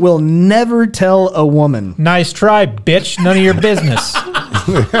men will never tell a woman? Nice try, bitch. None of your business.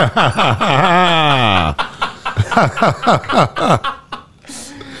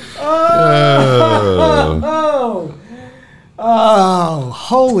 Oh,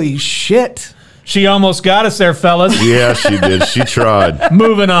 holy shit. She almost got us there, fellas. Yeah, she did. She tried.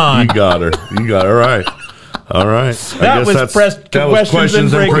 Moving on. You got her. You got her. All right. All right. That was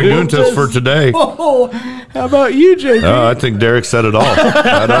questions and preguntas for today. Oh, how about you, JP? I think Derek said it all.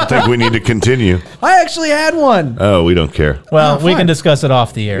 I don't think we need to continue. I actually had one. Oh, we don't care. Well, we fine. can discuss it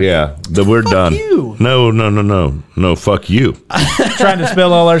off the air. Yeah, we're done. you. No, fuck you. Trying to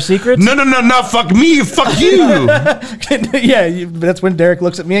spill all our secrets? No, not fuck me, fuck you. Yeah, that's when Derek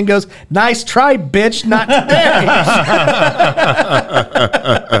looks at me and goes, nice try, bitch, not today.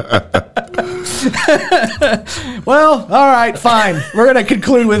 Well, all right, fine. We're going to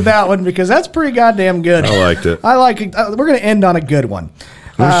conclude with that one because that's pretty goddamn good. I liked it. I like it. We're going to end on a good one.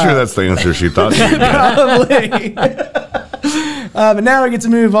 I'm sure that's the answer she thought she would get. Probably. But now we get to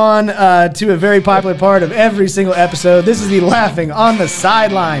move on to a very popular part of every single episode. This is the Laughing on the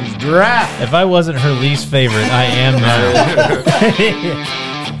Sidelines draft. If I wasn't her least favorite, I am now.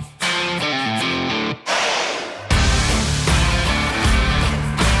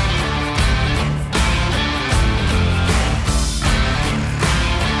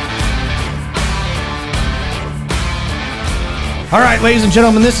 All right, ladies and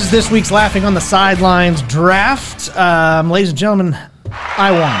gentlemen, this is this week's Laughing on the Sidelines draft. Ladies and gentlemen,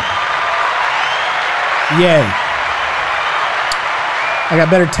 I won. Yay. I got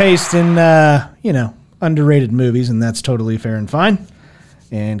better taste in, underrated movies, and that's totally fair and fine.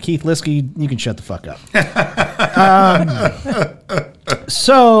 And Keith Liskey, you can shut the fuck up.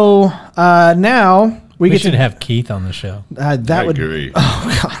 Now We should have Keith on the show. That I would agree.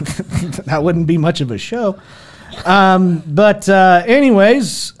 Oh god, that wouldn't be much of a show.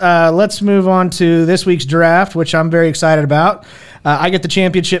 Anyways, let's move on to this week's draft, which I'm very excited about. I get the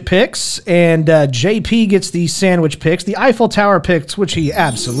championship picks, and JP gets the sandwich picks, the Eiffel Tower picks, which he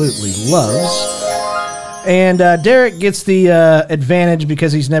absolutely loves. And Derek gets the advantage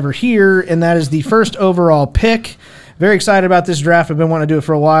because he's never here, and that is the first overall pick. Very excited about this draft. I've been wanting to do it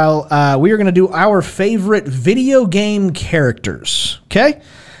for a while. We are going to do our favorite video game characters. Okay?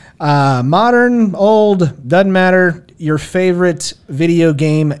 Modern, old, doesn't matter. Your favorite video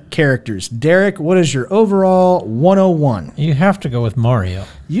game characters. Derek, what is your overall 101? You have to go with Mario.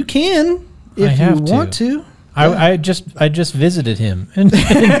 You can if you want to. I just visited him in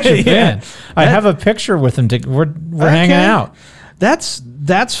Japan. Yeah. I have a picture with him. We're hanging out. That's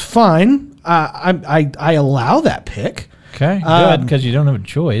fine. I allow that pick. Okay, good, because you don't have a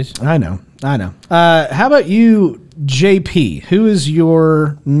choice. I know. How about you, JP? Who is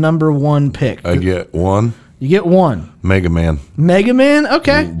your number one pick? I get one. You get one. Mega Man. Mega Man?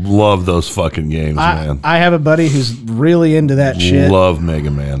 Okay. Love those fucking games, man. I have a buddy who's really into that shit. Love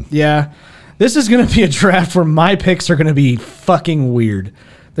Mega Man. Yeah. This is going to be a draft where my picks are going to be fucking weird.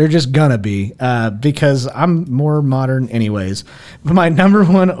 They're just going to be because I'm more modern anyways. But my number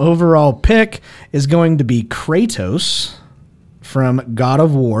one overall pick is going to be Kratos from God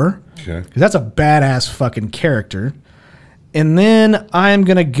of War. Okay. 'Cause that's a badass fucking character. And then I'm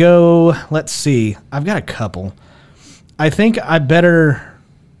going to go, let's see. I've got a couple. I think I better,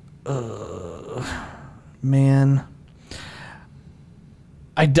 man.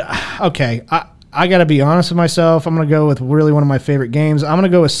 Okay. I got to be honest with myself. I'm going to go with really one of my favorite games. I'm going to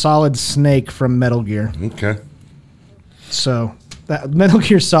go with Solid Snake from Metal Gear. Okay. So that Metal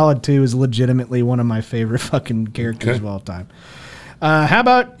Gear Solid 2 is legitimately one of my favorite fucking characters of all time. How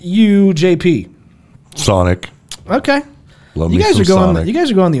about you, JP? Sonic. Okay. Love You me guys some are going. Sonic. You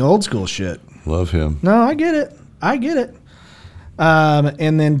guys are going the old school shit. Love him. No, I get it.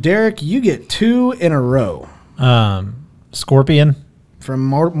 And then Derek, you get two in a row Scorpion. from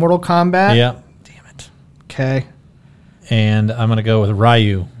Mortal Kombat. Yeah. Damn it. Okay. And I'm going to go with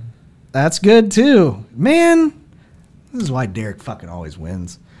Ryu. That's good too, man. This is why Derek fucking always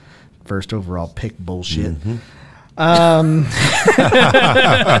wins. First overall pick bullshit. Hate.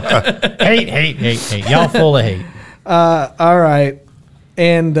 Y'all full of hate. All right.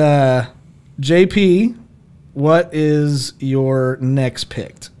 And JP, what is your next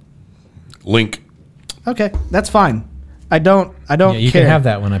pick? Link. Okay, that's fine. I don't Yeah, you care. can have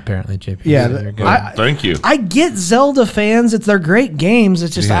that one apparently, JP. Yeah, So you're good. Thank you. I get Zelda fans. They're great games.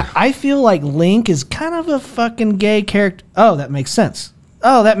 It's just Yeah. I feel like Link is kind of a fucking gay character. Oh, that makes sense.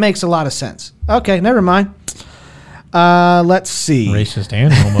 Oh, that makes a lot of sense. Okay, never mind. Let's see. Racist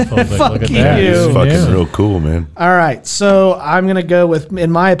and homophobic. Fuck Look at you. that. He's It's Who fucking knew? real cool, man. All right, so I'm gonna go with,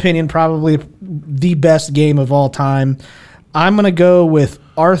 in my opinion, probably the best game of all time. I'm gonna go with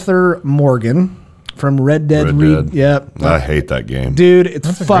Arthur Morgan from Red Dead. Red Dead. Yep, I hate that game. dude, it's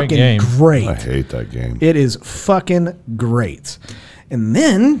That's a great fucking game. great. I hate that game. It is fucking great. And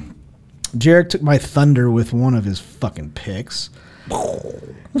then Jarek took my thunder with one of his fucking picks.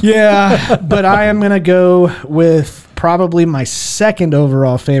 Yeah, but I am going to go with probably my second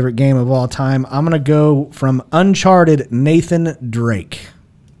overall favorite game of all time. I'm going to go from Uncharted, Nathan Drake.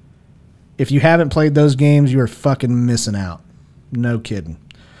 If you haven't played those games, you are fucking missing out. No kidding.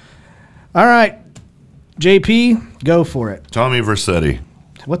 All right, JP, go for it. Tommy Vercetti.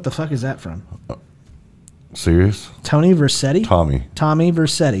 What the fuck is that from? Serious? Tony Vercetti? Tommy. Tommy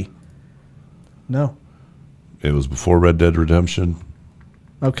Vercetti. No. It was before Red Dead Redemption.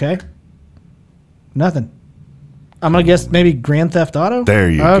 Okay. Nothing. I'm going to guess maybe Grand Theft Auto? There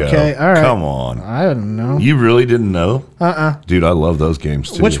you go. Okay, all right. Come on. I don't know. You really didn't know? Dude, I love those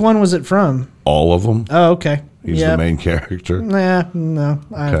games too. Which one was it from? All of them. Oh, okay. He's Yep. the main character. Nah, no.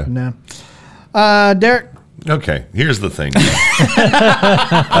 Okay. No. Derek. Okay, here's the thing.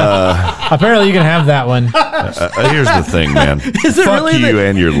 Apparently, you can have that one. Here's the thing, man. Is it Fuck really you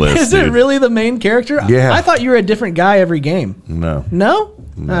and your list, Is it dude. really the main character? Yeah. I thought you were a different guy every game. No. No?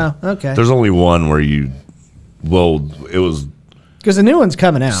 Oh, okay. There's only one where you... Well, it was... Because the new one's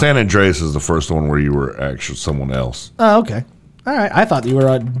coming out. San Andreas is the first one where you were actually someone else. Oh, okay. All right. I thought you were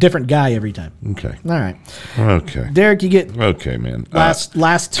a different guy every time. Okay. All right. Okay. Derek, you get Okay, man.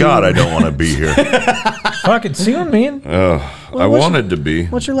 last two. God, I don't want to be here. Fucking see what I mean? I wanted to be.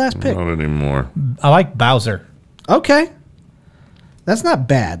 What's your last pick? Not anymore. I like Bowser. Okay. That's not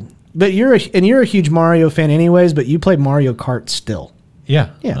bad. But you're a huge Mario fan anyways, but you play Mario Kart still.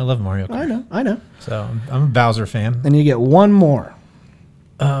 Yeah, Yeah. I love Mario Kart. I know. So I'm a Bowser fan. And you get one more.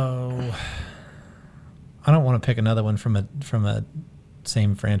 Oh, I don't want to pick another one from a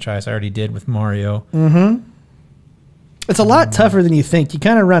same franchise. I already did with Mario. It's a lot tougher than you think. You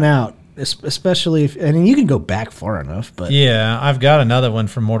kind of run out, especially if, I mean, you can go back far enough, but Yeah, I've got another one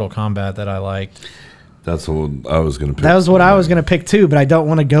from Mortal Kombat that I liked. That's what I was going to pick. that was what I was going to pick too, but I don't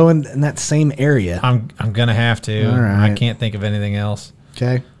want to go in that same area. I'm gonna have to. All right. I can't think of anything else.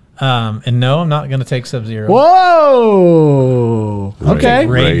 Okay. And no, I'm not gonna take Sub-Zero. Whoa. Okay.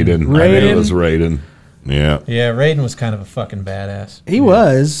 Raiden. Raiden. I knew it was Raiden. Yeah. Yeah, Raiden was kind of a fucking badass. He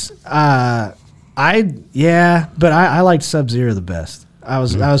was. But I liked Sub-Zero the best. That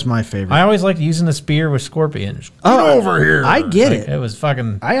was my favorite. I always liked using the spear with Scorpion. Just over here. I get like, it. it was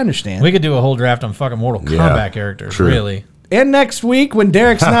fucking. I understand. We could do a whole draft on fucking Mortal Kombat characters. true. Really. And next week when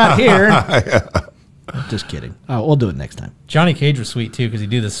Derek's not here. Just kidding. Oh, we'll do it next time. Johnny Cage was sweet too because he'd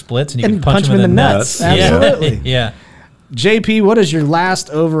do the splits and you And could punch him in the nuts. Absolutely. Yeah. JP, what is your last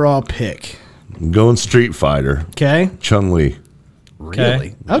overall pick? I'm going Street Fighter. Okay. Chun-Li.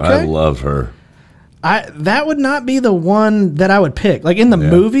 Really? I Okay. love her. That would not be the one that I would pick. Like in the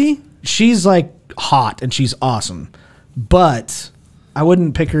movie, she's like hot and she's awesome. But I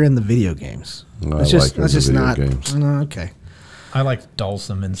wouldn't pick her in the video games. I like her in the video not games. okay. I liked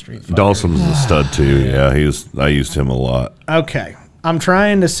Dhalsim in Street Fighter. Dawson's a stud too. Yeah, I used him a lot. Okay. I'm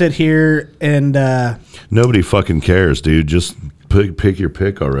trying to sit here and Nobody fucking cares, dude. Just pick your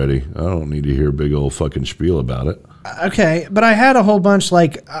pick already. I don't need to hear a big old fucking spiel about it. okay, but I had a whole bunch.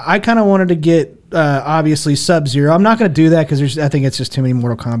 Like I kind of wanted to get obviously Sub-Zero. I'm not going to do that because I think it's just too many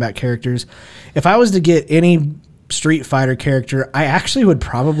Mortal Kombat characters. If I was to get any Street Fighter character, I actually would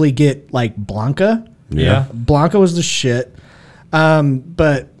probably get like Blanca. Yeah. Blanca was the shit.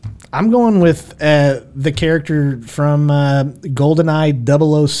 But I'm going with the character from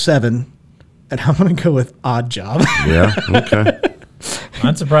GoldenEye 007, and I'm going to go with Odd Job. Yeah. Okay.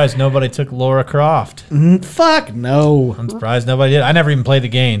 I'm surprised nobody took Laura Croft. Fuck no. I'm surprised nobody did. I never even played the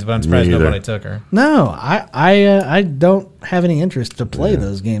games, but I'm surprised Me either. nobody took her. No, I don't have any interest to play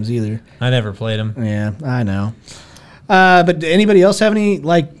those games either. I never played them. Yeah, I know. But did anybody else have any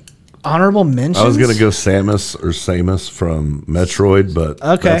like honorable mentions? I was gonna go Samus from Metroid, but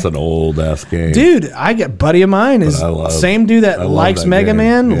Okay. that's an old ass game. Dude, I get buddy of mine is same dude that I love likes that Mega game.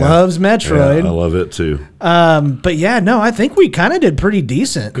 Man, Yeah. loves Metroid. Yeah, I love it too. But yeah, no, I think we kind of did pretty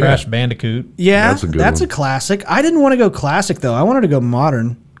decent. Crash Bandicoot. Yeah, That's a good that's one. a classic. I didn't want to go classic though. I wanted to go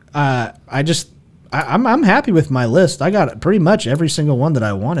modern. I I'm happy with my list. I got pretty much every single one that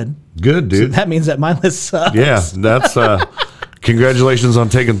I wanted. Good, So dude. that means that my list sucks. Yeah, that's congratulations on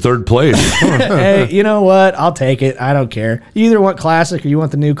taking third place. Hey, you know what? I'll take it. I don't care. You either want classic or you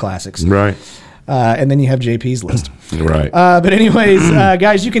want the new classics. Right. And then you have JP's list. Right. But anyways,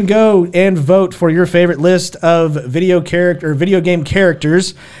 guys, you can go and vote for your favorite list of video game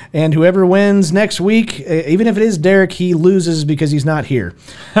characters, and whoever wins next week, even if it is Derek, he loses because he's not here.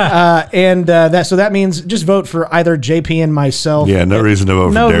 So that means just vote for either JP and myself. Yeah, no reason to vote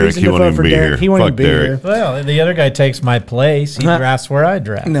for Derek. reason He to won't vote even for be Derek. here. He won't even Fuck be Derek. here. Well, the other guy takes my place. He drafts where I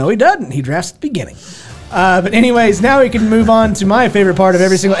draft. No, he doesn't. He drafts at the beginning. But anyways, now we can move on to my favorite part of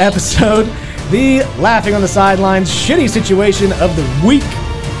every single episode, the laughing on the sidelines shitty situation of the week.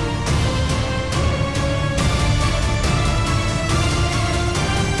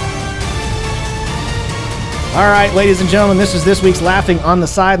 All right, ladies and gentlemen, this is this week's laughing on the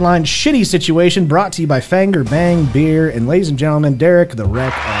sidelines shitty situation, brought to you by Fanger Bang Beer, and ladies and gentlemen, Derek the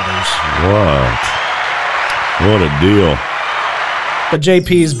Wreck Alders. What a deal. But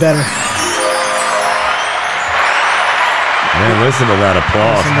JP's better. Man, listen to that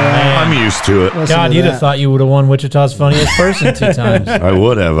applause. I'm used to it. Listen God, to you'd that. have thought you would have won Wichita's funniest person 2 times. I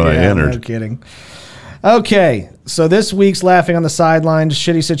would have, but I Yeah, entered. No kidding. Okay, so this week's laughing on the sidelines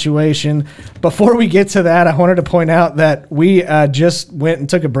shitty situation. Before we get to that, I wanted to point out that we just went and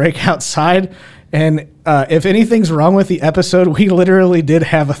took a break outside, and if anything's wrong with the episode, we literally did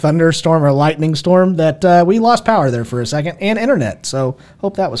have a thunderstorm or lightning storm that we lost power there for a second, and internet. So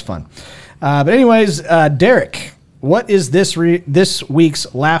hope that was fun. But anyways, Derek, what is this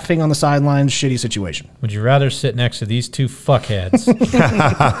week's laughing on the sidelines shitty situation? Would you rather sit next to these 2 fuckheads?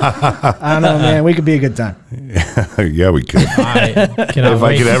 I don't know, man. We could be a good time. Yeah, we could. I cannot If I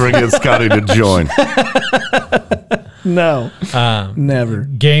wait. could ever get Scotty to join. No, never.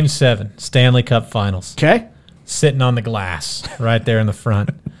 Game 7, Stanley Cup Finals. Okay. Sitting on the glass right there in the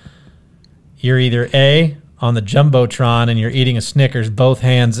front. You're either A, on the Jumbotron and you're eating a Snickers, both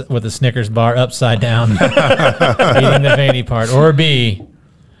hands with a Snickers bar upside down, eating the veiny part. Or B,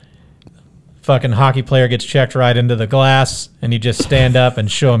 fucking hockey player gets checked right into the glass and you just stand up and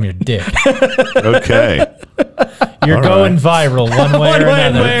show him your dick. Okay. You're All going right. viral one way or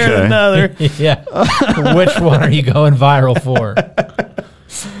another. Okay. Another. Yeah. Which one are you going viral for?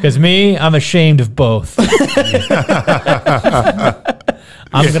 Because me, I'm ashamed of both.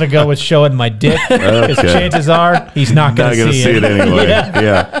 I'm going to go with showing my dick because Okay. chances are he's not going Not to going to see it anyway. Yeah.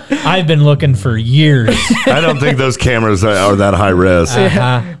 Yeah. I've been looking for years. I don't think those cameras are that high res.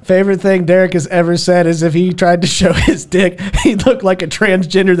 Favorite thing Derek has ever said is if he tried to show his dick, he'd look like a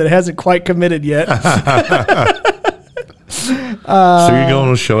transgender that hasn't quite committed yet. So you're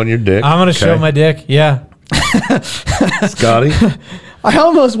going with showing your dick? I'm going to show my dick. Yeah. Scotty? I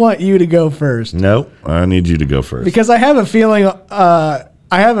almost want you to go first Nope. I need you to go first. because I have a feeling, I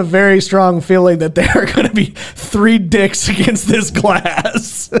have a very strong feeling that there are going to be 3 dicks against this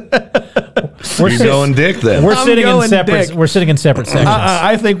glass. You're going dick then. We're I'm sitting in going separate. dick. We're sitting in separate sections.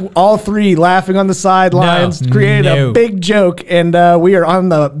 I think all 3 laughing on the sidelines created no. a big joke, and we are on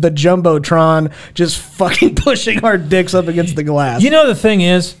the Jumbotron just fucking pushing our dicks up against the glass. You know, the thing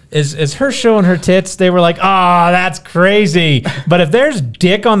is her showing her tits, they were like, that's crazy. But if there's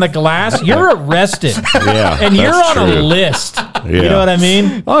dick on the glass, you're arrested. Yeah, And you're that's on a true. list. You Yeah. know what I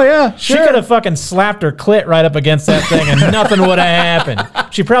mean? Oh, yeah, She sure. could have fucking slapped her clit right up against that thing and nothing would have happened.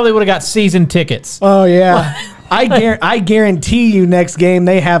 She probably would have got season tickets. Oh, yeah. I guarantee you next game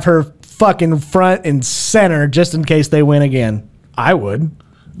they have her fucking front and center just in case they win again. I would.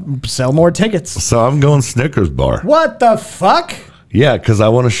 Sell more tickets. So I'm going Snickers bar. What the fuck? Yeah, because I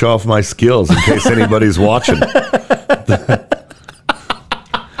want to show off my skills in case anybody's watching.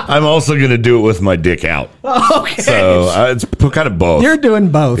 I'm also going to do it with my dick out. Okay. So it's kind of both. You're doing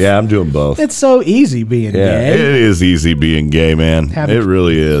both. Yeah, I'm doing both. It's so easy being Yeah, gay. it is easy being gay, man. Happy- It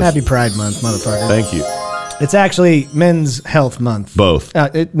really is. Happy Pride Month, motherfucker. Thank you. It's actually Men's Health Month. Both.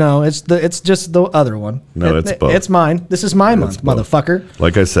 No, it's just the other one. No, it's both. It's mine. This is my month, both. motherfucker.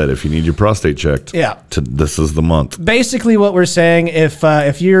 Like I said, if you need your prostate checked, Yeah. this is the month. Basically, what we're saying,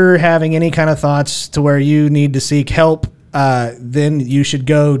 if you're having any kind of thoughts to where you need to seek help, then you should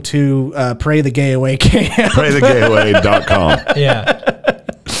go to Pray the Gay Away camp. PrayTheGayAway.com. Yeah.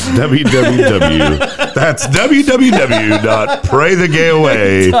 That's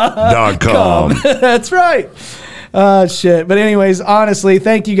www.praythegayaway.com. That's right. Shit. But anyways, honestly,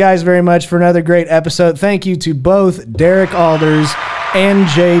 thank you guys very much for another great episode. Thank you to both Derek Alders and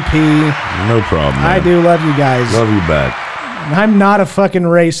JP. No problem. I man. do love you guys. Love you back. I'm not a fucking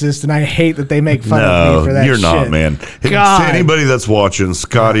racist, and I hate that they make fun of me for that you're shit. not, man. God. To anybody that's watching,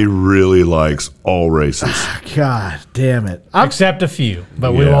 Scotty really likes all races. God damn it. Except a few,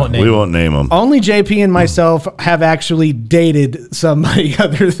 but we Yeah, won't name we them. won't name them. Only JP and myself have actually dated somebody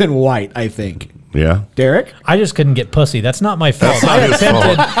other than white, I think. Yeah. Derek? I just couldn't get pussy. That's not my fault. That's not his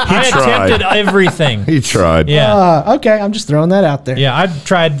fault. I He tried. attempted everything. He tried. Yeah. Okay, I'm just throwing that out there. Yeah, I've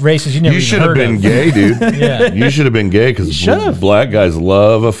tried races you never You even should have heard been of. gay, dude. Yeah. You should have been gay because should've. black guys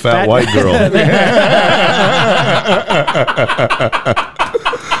love a fat white girl.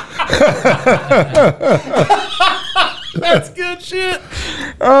 That's good shit.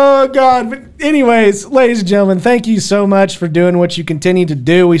 Oh, God. But anyways, ladies and gentlemen, thank you so much for doing what you continue to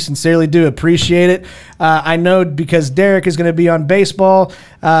do. We sincerely do appreciate it. I know because Derek is going to be on baseball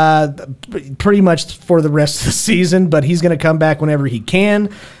pretty much for the rest of the season, but he's going to come back whenever he can.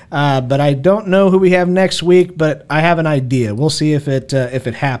 But I don't know who we have next week, but I have an idea. We'll see if it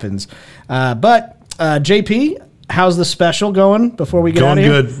happens. But JP, how's the special going before we get out Going of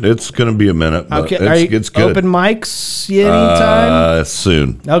here? good. It's going to be a minute, but Okay, are you it's good. open mics anytime?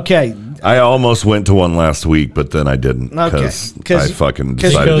 Soon. Okay. I almost went to one last week, but then I didn't Okay. because I fucking 'cause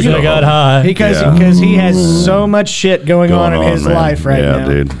decided Because to go I got home. high. Because he has so much shit going on in his man. life right yeah, now.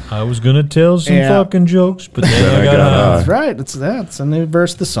 dude. I was going to tell some Yeah. fucking jokes, but then I got high. That's right. That's a new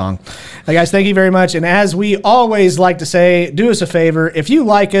verse of the song. Guys, thank you very much. And as we always like to say, do us a favor. If you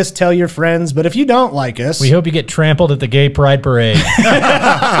like us, tell your friends. But if you don't like us, We hope you get trampled at the gay pride parade. if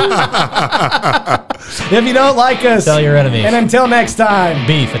you don't like us, Tell your enemies. And until next time,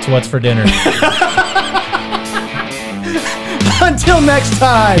 Beef, it's what's for dinner. until next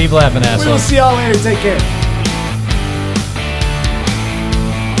time, Keep laughing, we will assholes. see y'all later. Take care.